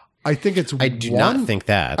 I think it's I do not think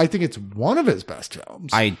that. I think it's one of his best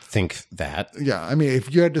films. I think that. Yeah. I mean,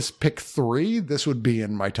 if you had to pick 3, this would be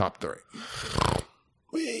in my top 3.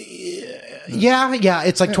 Yeah.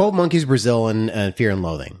 It's like 12 Monkeys, Brazil, and Fear and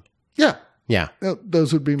Loathing. Yeah. Yeah.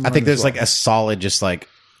 Those would be mine. I think there's like a solid, just like,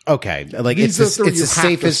 okay, like These it's are the the three you have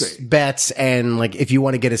to safest see. bets, and like if you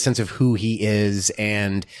want to get a sense of who he is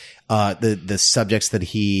and the subjects that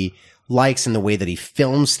he likes and the way that he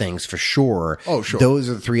films things, for sure. Oh, sure. Those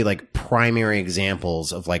are the 3 like primary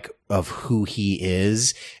examples of who he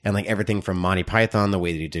is, and like everything from Monty Python, the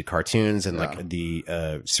way that he did cartoons, and like the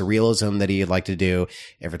surrealism that he liked to do,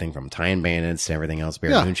 everything from Time Bandits to everything else,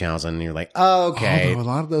 Barry Munchausen. And you're like, oh, okay. Although a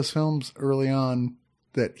lot of those films early on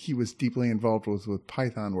that he was deeply involved with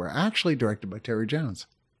Python were actually directed by Terry Jones.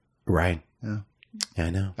 Right. Yeah. Yeah, I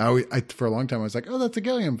know. I for a long time I was like, oh, that's a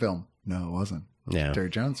Gilliam film. No, it wasn't. Yeah. Terry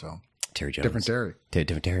Jones film. Terry Jones. Different Terry.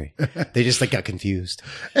 Different Terry. They just like got confused.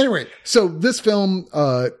 Anyway, so this film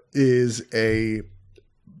is a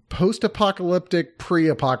post-apocalyptic,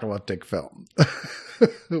 pre-apocalyptic film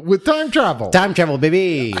with time travel. Time travel,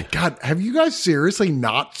 baby. God, have you guys seriously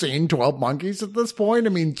not seen 12 Monkeys at this point? I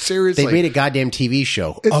mean, seriously. They made a goddamn TV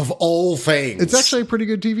show of all things. It's actually a pretty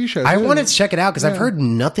good TV show. I too. wanted to check it out because I've heard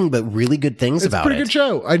nothing but really good things about It's a pretty it. good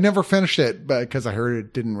show. I never finished it because I heard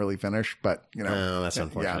it didn't really finish, but you know. Oh, that's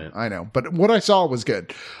unfortunate. Yeah, I know. But what I saw was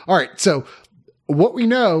good. All right. So what we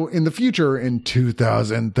know in the future in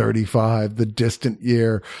 2035, the distant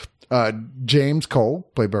year, James Cole,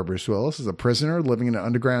 played by Bruce Willis, is a prisoner living in an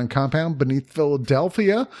underground compound beneath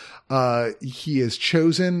Philadelphia. He is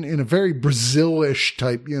chosen in a very Brazil-ish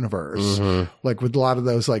type universe, like with a lot of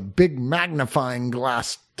those like big magnifying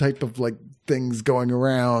glass type of like things going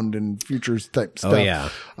around and futures type stuff. Oh, yeah.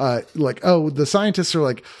 The scientists are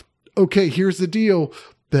like, okay, here's the deal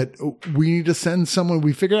that we need to send someone.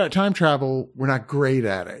 We figured out time travel. We're not great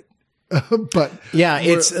at it. But yeah,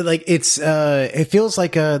 it feels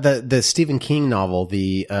like the Stephen King novel,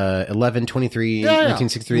 the 11/23,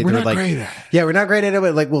 1963. We're not like, great at it. Yeah, we're not great at it,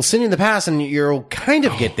 but like we'll send you in the past and you'll kind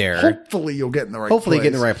of get there. Hopefully you'll get in the right Hopefully place.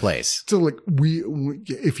 you get in the right place. So like we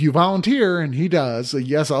if you volunteer, and he does,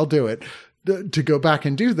 yes, I'll do it, to go back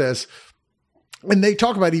and do this. And they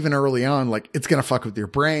talk about even early on, like it's going to fuck with your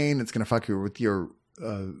brain. It's going to fuck you with your,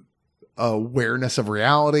 awareness of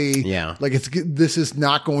reality. Yeah. Like this is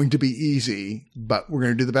not going to be easy, but we're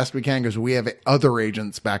going to do the best we can because we have other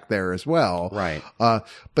agents back there as well. Right.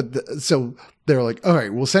 So they're like, all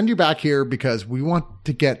right, we'll send you back here because we want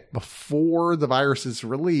to get before the virus is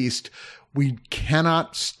released. We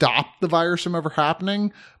cannot stop the virus from ever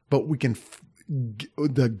happening, but we can,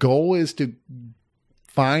 the goal is to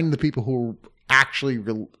find the people who actually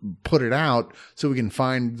put it out so we can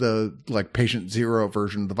find the like patient zero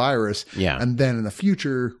version of the virus. Yeah. And then in the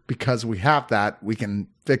future, because we have that, we can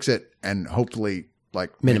fix it and hopefully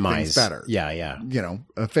like Minimize. make things better. Yeah.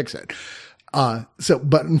 Fix it.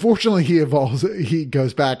 But unfortunately he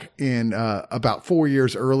goes back in, about 4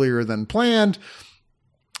 years earlier than planned.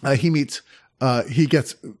 He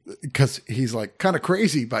gets, cause he's like kind of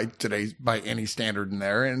crazy by any standard in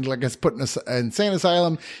there. And like gets put in an insane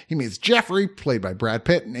asylum. He meets Jeffrey, played by Brad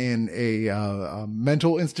Pitt, in a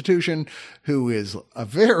mental institution, who is a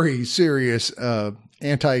very serious,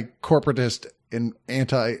 anti-corporatist and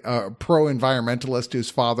pro-environmentalist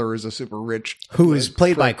whose father is a super rich. Who is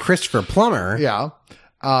played by Christopher Plummer. Yeah.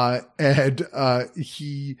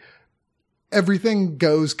 Everything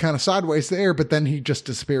goes kind of sideways there, but then he just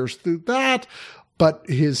disappears through that. But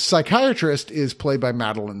his psychiatrist is played by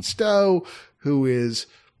Madeline Stowe, who is,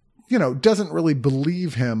 doesn't really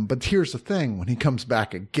believe him. But here's the thing. When he comes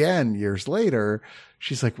back again years later,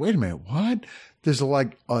 she's like, wait a minute, what? There's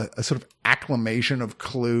a sort of acclamation of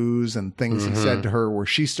clues and things he said to her where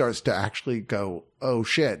she starts to actually go, oh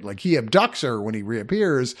shit. Like he abducts her when he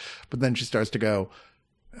reappears, but then she starts to go,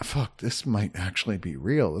 fuck, this might actually be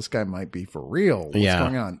real. This guy might be for real. What's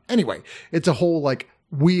going on? Anyway, it's a whole, like,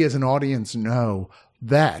 we as an audience know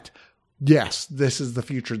that, yes, this is the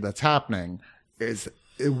future that's happening.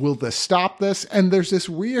 Will this stop this? And there's this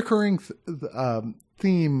reoccurring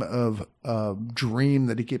theme of dream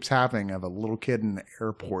that he keeps having of a little kid in the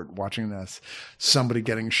airport watching somebody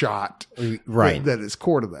getting shot. Right. That is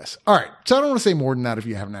core to this. All right. So I don't want to say more than that if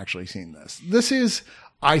you haven't actually seen this. This is,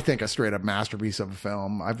 I think, a straight up masterpiece of a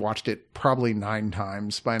film. I've watched it probably 9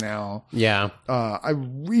 times by now. Yeah. I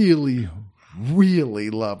really, really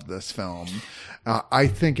love this film. I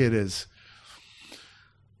think it's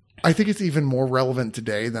even more relevant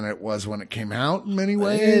today than it was when it came out in many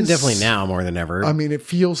ways. Definitely now more than ever. I mean, it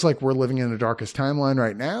feels like we're living in the darkest timeline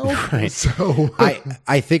right now. Right. So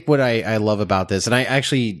I think what I love about this, and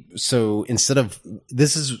this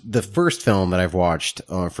is the first film that I've watched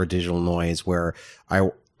for Digital Noise where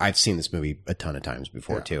I've seen this movie a ton of times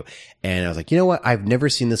before too. And I was like, you know what? I've never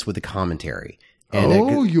seen this with a commentary.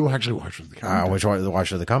 And you actually watched with the commentary. I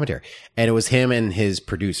watched with the commentary. And it was him and his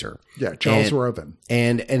producer. Yeah, Charles Robin.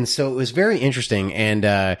 And so it was very interesting. And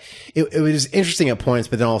it was interesting at points,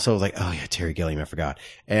 but then also like, oh yeah, Terry Gilliam, I forgot.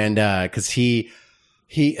 And because he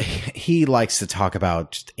likes to talk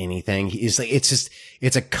about just anything. He's like,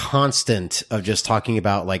 it's a constant of just talking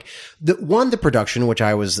about like the production, which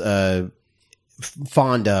I was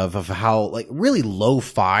fond of how like really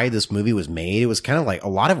lo-fi this movie was made. It was kind of like a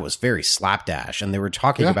lot of it was very slapdash, and they were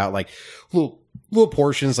talking about like little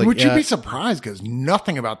portions. Like, would you be surprised because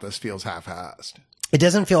nothing about this feels half-assed? It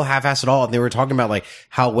doesn't feel half-assed at all. And they were talking about like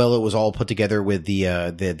how well it was all put together with the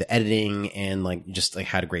editing and like just like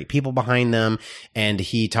had great people behind them. And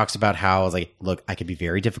he talks about how like, look, I could be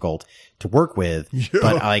very difficult to work with,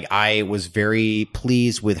 but like I was very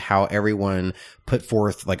pleased with how everyone put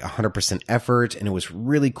forth like 100% effort. And it was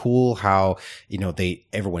really cool how, you know,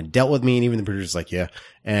 everyone dealt with me, and even the producers like, yeah.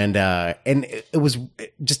 And it was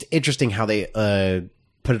just interesting how they,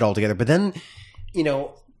 put it all together. But then, you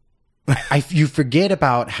know, you forget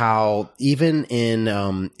about how even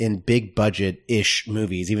in big budget ish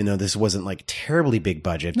movies, even though this wasn't like terribly big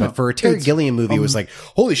budget, but for a Terry Gilliam movie, it was like,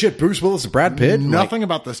 holy shit, Bruce Willis and Brad Pitt. Nothing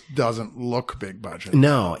about this doesn't look big budget.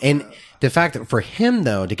 No. And the fact that for him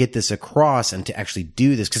though, to get this across and to actually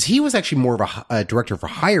do this, cause he was actually more of a director for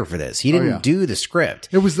hire for this. He didn't do the script.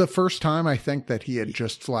 It was the first time I think that he had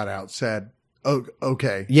just flat out said, oh,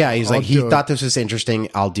 okay. Yeah. He's like, he thought this was interesting.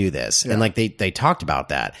 I'll do this. Yeah. And like they talked about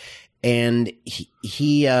that. And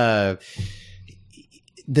they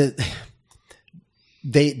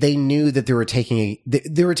knew that they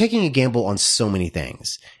were taking a gamble on so many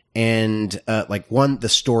things. And, like the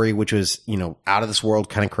story, which was, you know, out of this world,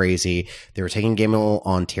 kind of crazy. They were taking a gamble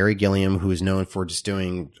on Terry Gilliam, who is known for just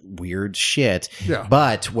doing weird shit. Yeah.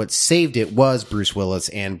 But what saved it was Bruce Willis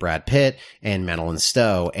and Brad Pitt and Madeline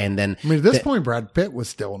Stowe. And then, I mean, at this point, Brad Pitt was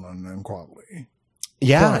still an unknown quality.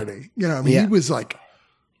 Yeah. You know, I mean, he was like,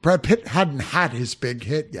 Brad Pitt hadn't had his big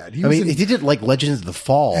hit yet. He did like Legends of the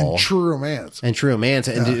Fall and True Romance. And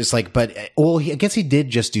it's like, but I guess he did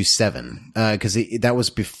just do 7 because that was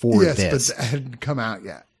before this. Yes, but it hadn't come out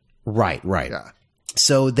yet. Right. Yeah.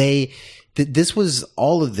 So this was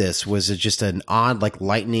all of this was just an odd like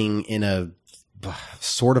lightning in a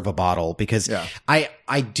sort of a bottle, because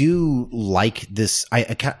I do like this.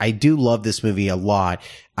 I do love this movie a lot,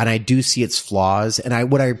 and I do see its flaws.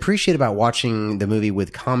 And what I appreciate about watching the movie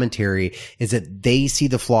with commentary is that they see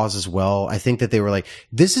the flaws as well. I think that they were like,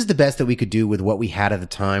 this is the best that we could do with what we had at the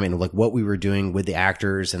time and like what we were doing with the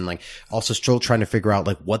actors, and like also still trying to figure out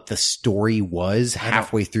like what the story was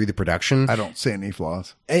halfway through the production. I don't see any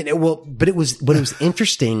flaws. And but it was what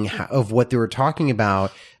of what they were talking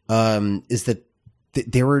about, is that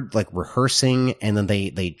they were like rehearsing, and then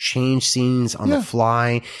they changed scenes on the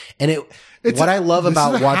fly. And what I love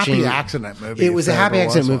about watching happy accident movie. It was a happy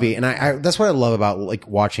accident movie. And I that's what I love about like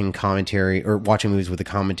watching commentary or watching movies with the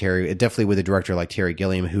commentary, definitely with a director like Terry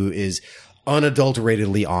Gilliam, who is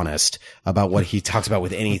unadulteratedly honest about what he talks about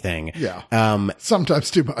with anything. Yeah. Sometimes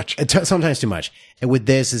too much. Sometimes too much. And with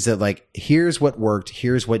this is that like, here's what worked,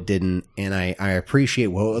 here's what didn't. And I appreciate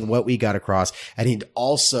what we got across. And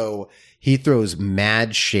he throws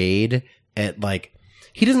mad shade at like,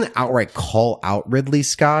 he doesn't outright call out Ridley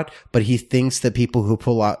Scott, but he thinks that people who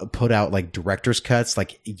put out like director's cuts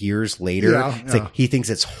like years later, like he thinks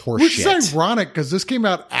it's horseshit. Which is ironic because this came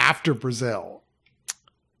out after Brazil.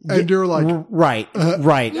 And you're like, right.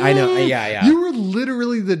 I know. Yeah. You were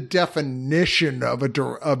literally the definition of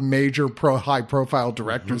a major high profile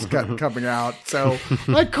director's cut coming out. So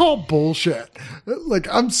I call bullshit.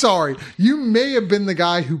 Like, I'm sorry. You may have been the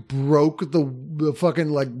guy who broke the fucking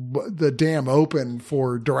like the dam open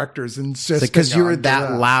for directors insisting because you were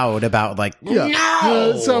that loud about like,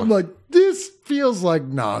 no. So I'm like, this feels like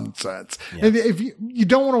nonsense. Yeah. And if you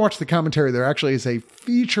don't want to watch the commentary, there actually is a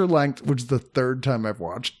feature length, which is the third time I've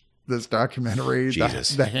watched this documentary,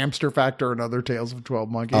 the Hamster Factor and Other Tales of 12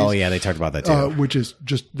 Monkeys. Oh yeah, they talked about that too. Which is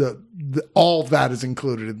just all of that is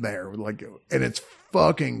included in there. Like, and it's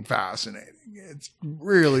fucking fascinating. It's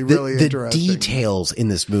really, really interesting. The details in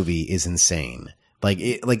this movie is insane.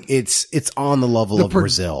 It's on the level of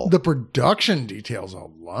Brazil. The production details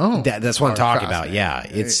alone. That's what I'm talking about. Yeah.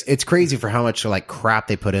 It's crazy for how much like crap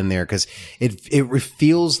they put in there. Cause it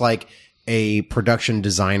feels like a production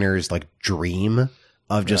designer's like dream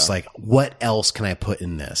of just like, what else can I put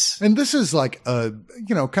in this? And this is like kind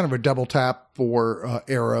of a double tap for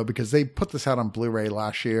Arrow, because they put this out on Blu-ray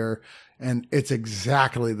last year. And it's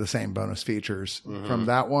exactly the same bonus features from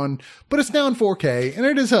that one, but it's now in 4K, and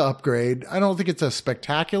it is an upgrade. I don't think it's a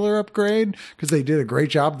spectacular upgrade because they did a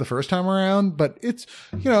great job the first time around, but it's,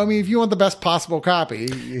 I mean, if you want the best possible copy,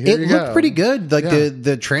 it looked pretty good. Like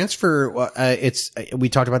the transfer, we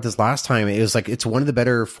talked about this last time. It was like, it's one of the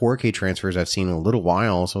better 4K transfers I've seen in a little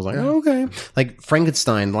while. So I was like, oh, okay. Like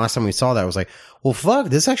Frankenstein, the last time we saw that, I was like, well, fuck,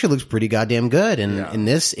 this actually looks pretty goddamn good. And in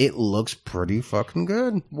this, it looks pretty fucking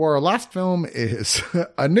good. Well, our last film is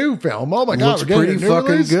a new film. Oh my God. Looks pretty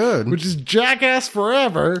fucking good. Which is Jackass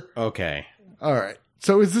Forever. Okay. All right.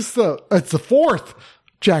 So is this it's the fourth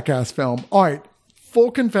Jackass film. All right. Full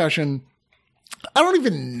confession. I don't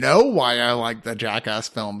even know why I like the Jackass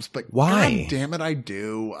films, but Why? God damn it, I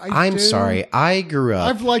do. I'm sorry. I grew up.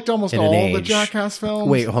 I've liked almost in an all the age- Jackass films.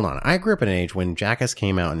 Wait, hold on. I grew up in an age when Jackass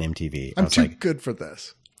came out on MTV. I I'm was too like, good for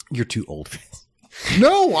this. you're too old for this.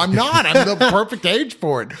 No, I'm not. I'm the perfect age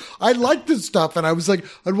for it. I like this stuff, and I was like,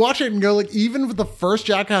 I'd watch it and go like, even with the first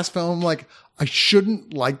Jackass film, like, I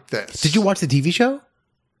shouldn't like this. Did you watch the TV show?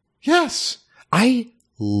 Yes. I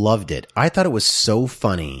loved it. I thought it was so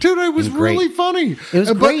funny. Dude, it was and great. really funny. It was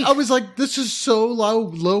But great. I was like, this is so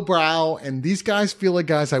lowbrow, and these guys feel like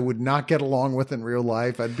guys I would not get along with in real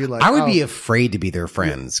life. I'd be like, I would oh, be afraid to be their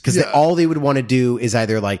friends because Yeah. all they would want to do is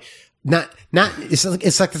either like not it's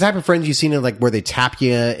like the type of friends you've seen in like where they tap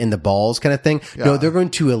you in the balls kind of thing. No, Yeah. they're going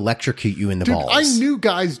to electrocute you in the Dude, balls. I knew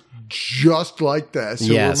guys just like this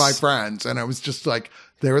who Yes. were my friends, and I was just like,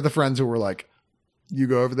 they were the friends who were like, you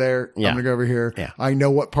go over there, Yeah. I'm gonna go over here. Yeah. I know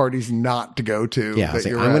what parties not to go to. Yeah, that it's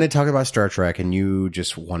like, you're I'm at. going to talk about Star Trek, and you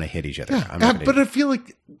just want to hit each other. I'm not But gonna,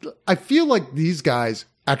 I feel like these guys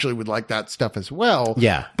actually would like that stuff as well.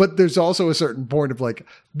 Yeah. But there's also a certain point of like,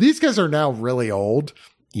 these guys are now really old.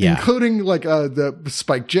 Yeah. Including like the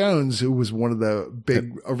Spike Jonze, who was one of the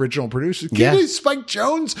big original producers. Can Yeah. you believe Spike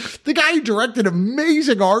Jonze, the guy who directed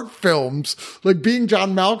amazing art films, like Being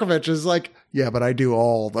John Malkovich, is like, yeah, but I do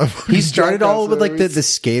all the. he started all with like movies. the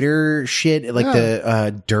skater shit, like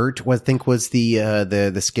the Dirt. I think was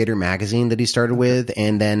the skater magazine that he started with,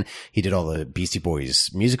 and then he did all the Beastie Boys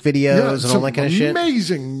music videos and all some that kind of shit.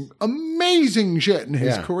 amazing shit in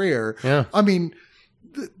his Yeah. career. Yeah. I mean,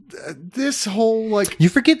 this whole like. You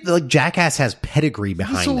forget that like Jackass has pedigree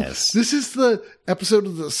behind So, this. this is the episode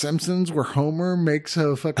of The Simpsons where Homer makes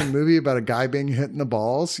a fucking movie about a guy being hit in the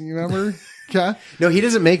balls. You remember? Okay. No, he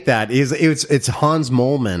doesn't make that. It's Hans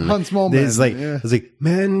Moleman. Hans Moleman, It's like yeah. it's like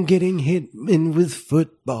man getting hit in with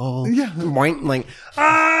football. Yeah. Boing, like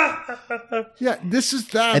Yeah, this is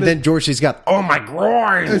that. and then George, he's got oh my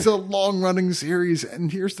groin. It's a long running series.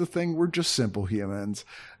 And here's the thing. We're just simple humans.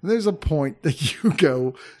 And there's a point that you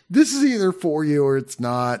go, this is either for you or it's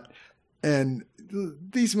not. And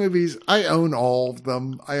these movies, I own all of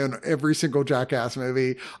them. I own every single Jackass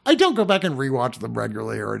movie. I don't go back and rewatch them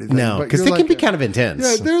regularly or anything. No, but because you're they can like- be kind of intense.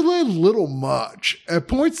 Yeah, they're a little much. At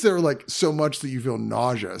points, they're like so much that you feel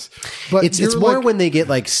nauseous. But It's you're more like, when they get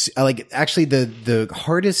like actually the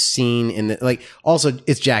hardest scene in the like also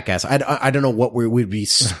it's Jackass. I don't know what we would be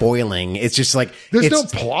spoiling. It's just like There's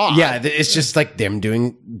it's- no plot. Yeah, it's just like them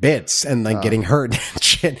doing bits and like getting hurt and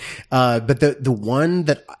shit. But the one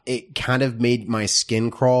that it kind of made my skin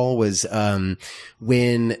crawl was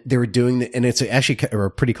when they were doing and it's actually a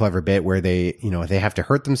pretty clever bit where they they have to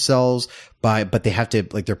hurt themselves but they have to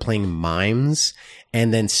like they're playing mimes.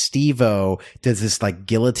 And then Steve-O does this like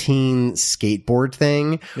guillotine skateboard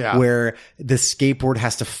thing Yeah. where the skateboard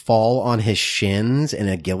has to fall on his shins in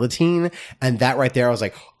a guillotine. And that right there, I was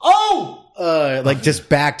like, like just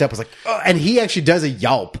backed up. I was like, oh, and he actually does a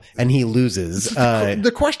yelp and he loses.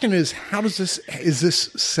 the question is, is this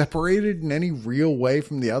separated in any real way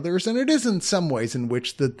from the others? And it is in some ways in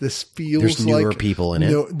which this feels There's newer like people in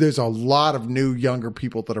it. No, there's a lot of new, younger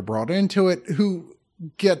people that are brought into it who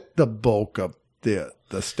get the bulk of the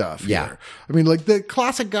stuff. Yeah. here. I mean, like the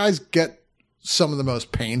classic guys get some of the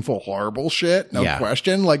most painful, horrible shit. No Yeah.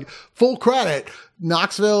 question. Like full credit.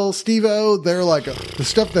 Knoxville, Steve-O, they're like the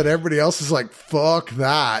stuff that everybody else is like, fuck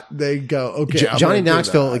that. They go, okay. I'm Johnny gonna do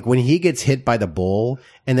Knoxville, that. like when he gets hit by the bull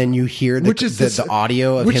and then you hear Which is this- the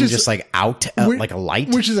audio of which him is- just like out like a light.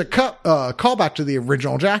 Which is a callback to the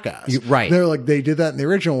original Jackass. Right. They're like, they did that in the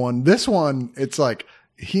original one. This one, it's like,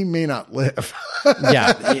 he may not live.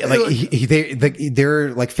 yeah. Like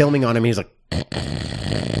they're like filming on him. And he's like,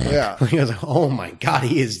 Yeah. he was like, oh my God,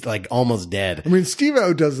 he is like almost dead. I mean,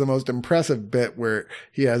 Steve-O does the most impressive bit where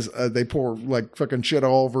he has, they pour like fucking shit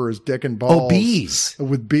all over his dick and balls. Oh, bees.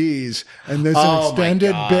 With bees. And there's Oh, an my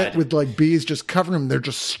extended God. bit with like bees just covering him. They're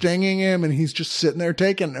just stinging him and he's just sitting there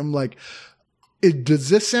taking, I'm like, does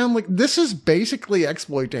this sound like this is basically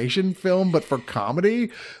exploitation film, but for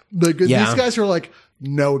comedy? Like Yeah. these guys are like,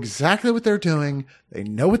 know exactly what they're doing. They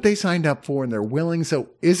know what they signed up for and they're willing. So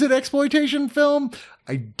is it exploitation film?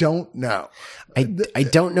 I don't know. I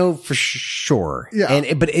don't know for sure.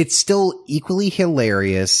 Yeah. But it's still equally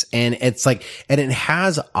hilarious. And it's like, and it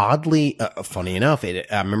has oddly, funny enough, I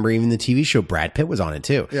remember even the TV show Brad Pitt was on it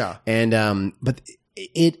too. Yeah. And, but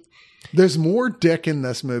There's more dick in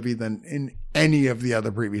this movie than in any of the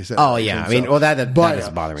other previous. oh yeah. I mean, well, that by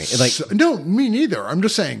doesn't a- bother me. Like, no, me neither. I'm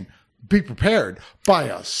just saying, be prepared by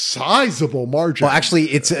a sizable margin. well, actually,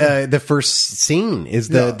 it's, the first scene is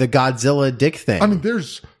the Godzilla dick thing. I mean,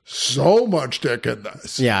 there's so much dick in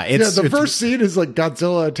this. Yeah, the first scene is like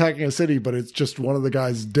Godzilla attacking a city, but it's just one of the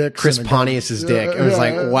guy's dicks. Chris Pontius's dick. It was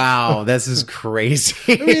like, wow, this is crazy.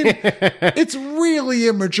 I mean, it's really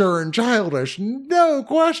immature and childish, no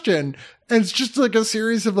question. And it's just like a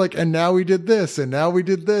series of like, and now we did this, and now we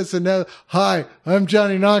did this, and now, hi, I'm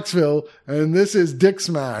Johnny Knoxville, and this is Dick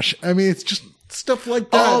Smash. I mean, it's just stuff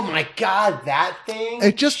like that. Oh my God, that thing.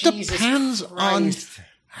 It just Jesus depends Christ. on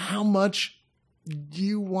how much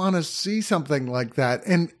you want to see something like that.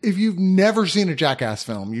 And if you've never seen a Jackass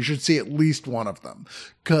film, you should see at least one of them.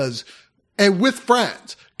 And with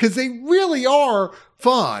friends, because they really are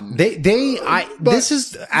fun. This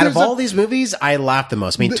is, out of all these movies, I laughed the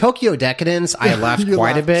most. I mean, Tokyo Decadence, I laughed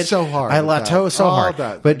quite a bit. So hard. I laughed so hard.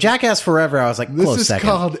 But Jackass Forever, I was like, this close is second.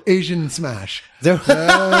 called Asian Smash.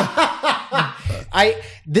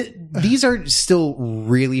 These are still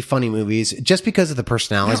really funny movies just because of the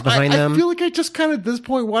personalities behind them. I feel like I just kind of at this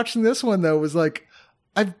point watching this one though was like,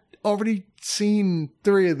 I've already seen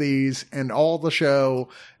 3 of these and all the show,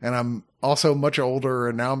 and I'm also much older,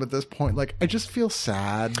 and now I'm at this point like I just feel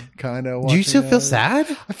sad kind of. Do you still feel sad?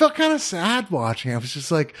 I felt kind of sad watching. I was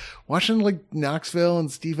just like watching like Knoxville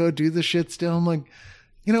and Steve-O do the shit still. I'm like,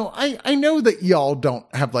 you know, I know that y'all don't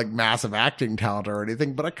have like massive acting talent or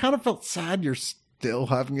anything, but I kind of felt sad you're still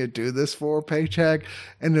having to do this for a paycheck.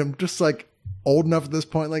 And I'm just like old enough at this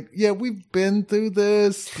point, like, yeah, we've been through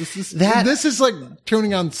this. This is like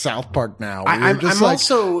tuning on South Park now. I'm like,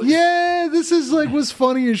 also, yeah, this is like was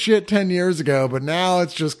funny as shit 10 years ago, but now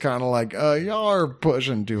it's just kind of like, y'all are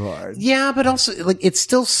pushing too hard. yeah, but also like it's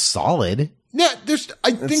still solid. Yeah,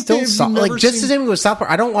 I think It's still like just the same with South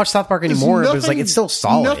Park. I don't watch South Park anymore, but it's like it's still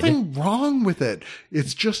solid. Nothing wrong with it.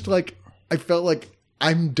 It's just like I felt like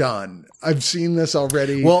I'm done. I've seen this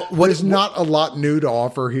already. Well, there's not a lot new to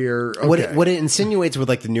offer here. Okay. What it insinuates with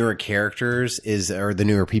like the newer characters or the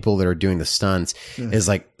newer people that are doing the stunts is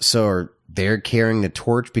like, so they're carrying the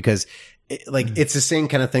torch because it's the same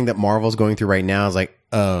kind of thing that Marvel's going through right now. Is like,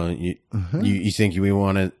 oh, you think we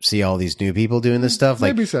want to see all these new people doing this stuff?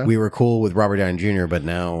 Like, maybe so. We were cool with Robert Downey Jr., but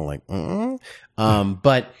now like,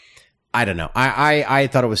 but I don't know. I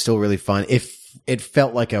thought it was still really fun. It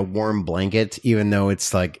felt like a warm blanket, even though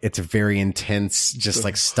it's like, it's a very intense, just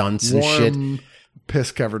like stunts and shit.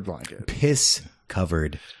 Piss covered blanket. Piss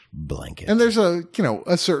covered blanket. And there's a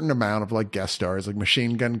certain amount of like guest stars, like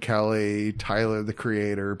Machine Gun Kelly, Tyler the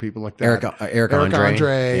Creator, people like that. Eric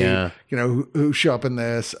Andre. Yeah. Who show up in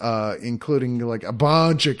this, including like a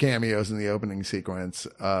bunch of cameos in the opening sequence.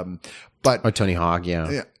 But Tony Hawk.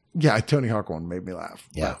 Yeah. Yeah. Tony Hawk one made me laugh.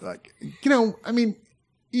 Yeah. But like, I mean,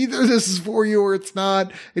 either this is for you or it's not.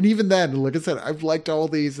 And even then, like I said, I've liked all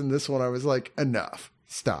these, and this one I was like, enough.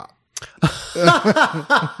 Stop.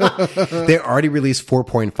 They already released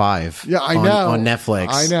 4.5. Yeah, I know. On Netflix.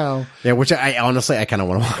 I know. Yeah, which I honestly kind of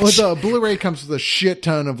want to watch. Well, the Blu-ray comes with a shit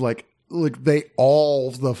ton of like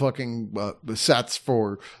all the fucking the sets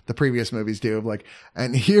for the previous movies do. Like,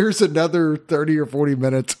 and here's another 30 or 40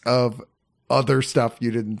 minutes of other stuff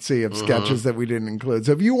you didn't see, of sketches that we didn't include.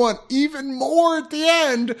 So if you want even more at the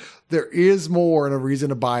end, there is more and a reason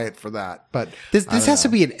to buy it for that. But this has to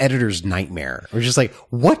be an editor's nightmare. We're just like,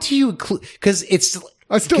 what do you include? Because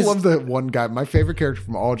I still love the one guy. My favorite character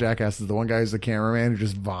from all Jackass is the one guy who's the cameraman who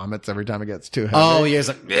just vomits every time it gets too heavy. Oh, yeah. He's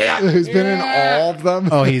like, who's been in all of them.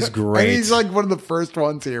 Oh, he's great. And he's like one of the first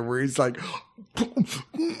ones here where he's like,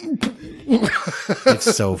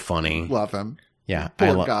 it's so funny. Love him. Yeah.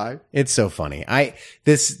 Poor guy. It's so funny.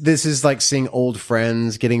 This is like seeing old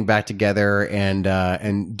friends getting back together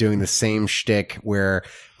and doing the same shtick where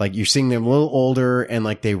like you're seeing them a little older and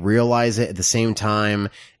like they realize it at the same time.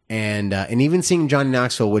 And even seeing Johnny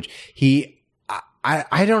Knoxville, which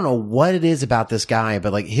I don't know what it is about this guy,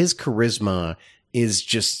 but like his charisma is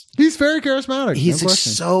just, he's very charismatic. He's like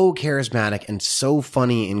so charismatic and so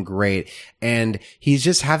funny and great. And he's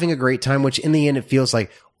just having a great time, which in the end, it feels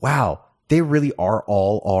like, wow, they really are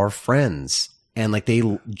all our friends. And like they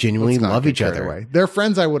genuinely love each other. Away. They're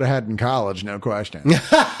friends I would have had in college, no question.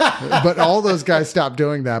 But all those guys stopped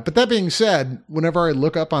doing that. But that being said, whenever I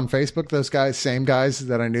look up on Facebook, those guys, same guys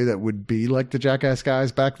that I knew that would be like the Jackass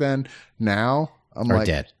guys back then, now I'm like,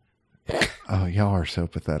 dead. Oh, y'all are so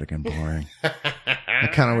pathetic and boring. I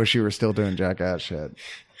kind of wish you were still doing Jackass shit.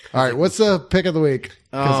 All right, what's the pick of the week?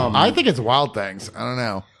 I think it's Wild Things. I don't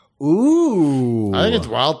know. Ooh. I think it's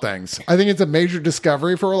Wild Things. I think it's a major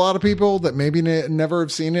discovery for a lot of people that maybe never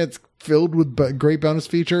have seen it. It's filled with great bonus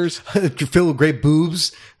features. Filled with great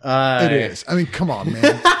boobs. It is. I mean, come on,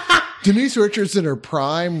 man. Denise Richards in her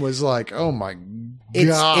prime was like, oh my God.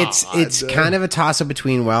 It's kind of a toss up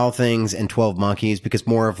between Wild Things and 12 Monkeys, because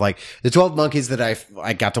more of like the 12 Monkeys that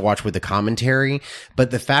I got to watch with the commentary, but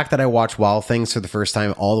the fact that I watched Wild Things for the first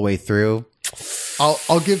time all the way through.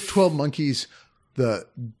 I'll give 12 Monkeys the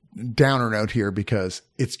downer note here because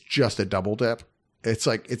it's just a double dip. It's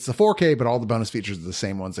like, it's the 4K, but all the bonus features are the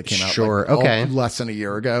same ones that came out less than a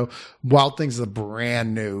year ago. Wild Things is a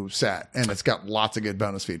brand new set, and it's got lots of good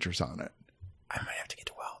bonus features on it. I might have to get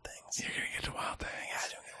to Wild Things. You're going to get to Wild Things.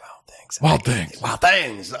 Wild Things. Wild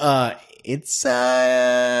Things. It's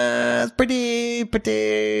pretty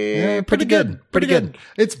good. Pretty good.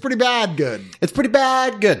 It's pretty bad good. It's pretty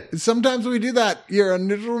bad good. Sometimes we do that here on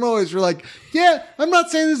Digital Noise. We're like, yeah, I'm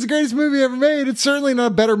not saying this is the greatest movie ever made. It's certainly not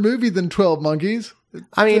a better movie than 12 Monkeys.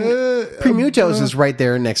 I mean, Premutos is right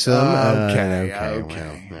there next to them. Okay.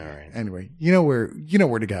 Well, all right. Anyway, you know where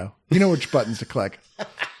to go. You know which buttons to click.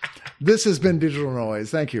 This has been Digital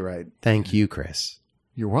Noise. Thank you, Wright. Thank you, Chris.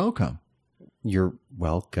 You're welcome. You're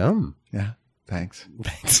welcome. Yeah. Thanks.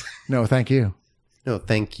 Thanks. No, thank you. No,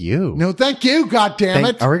 thank you. No, thank you. God damn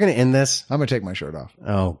it. Are we going to end this? I'm going to take my shirt off.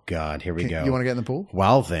 Oh, God. Here we go. You want to get in the pool?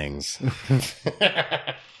 Wild Things.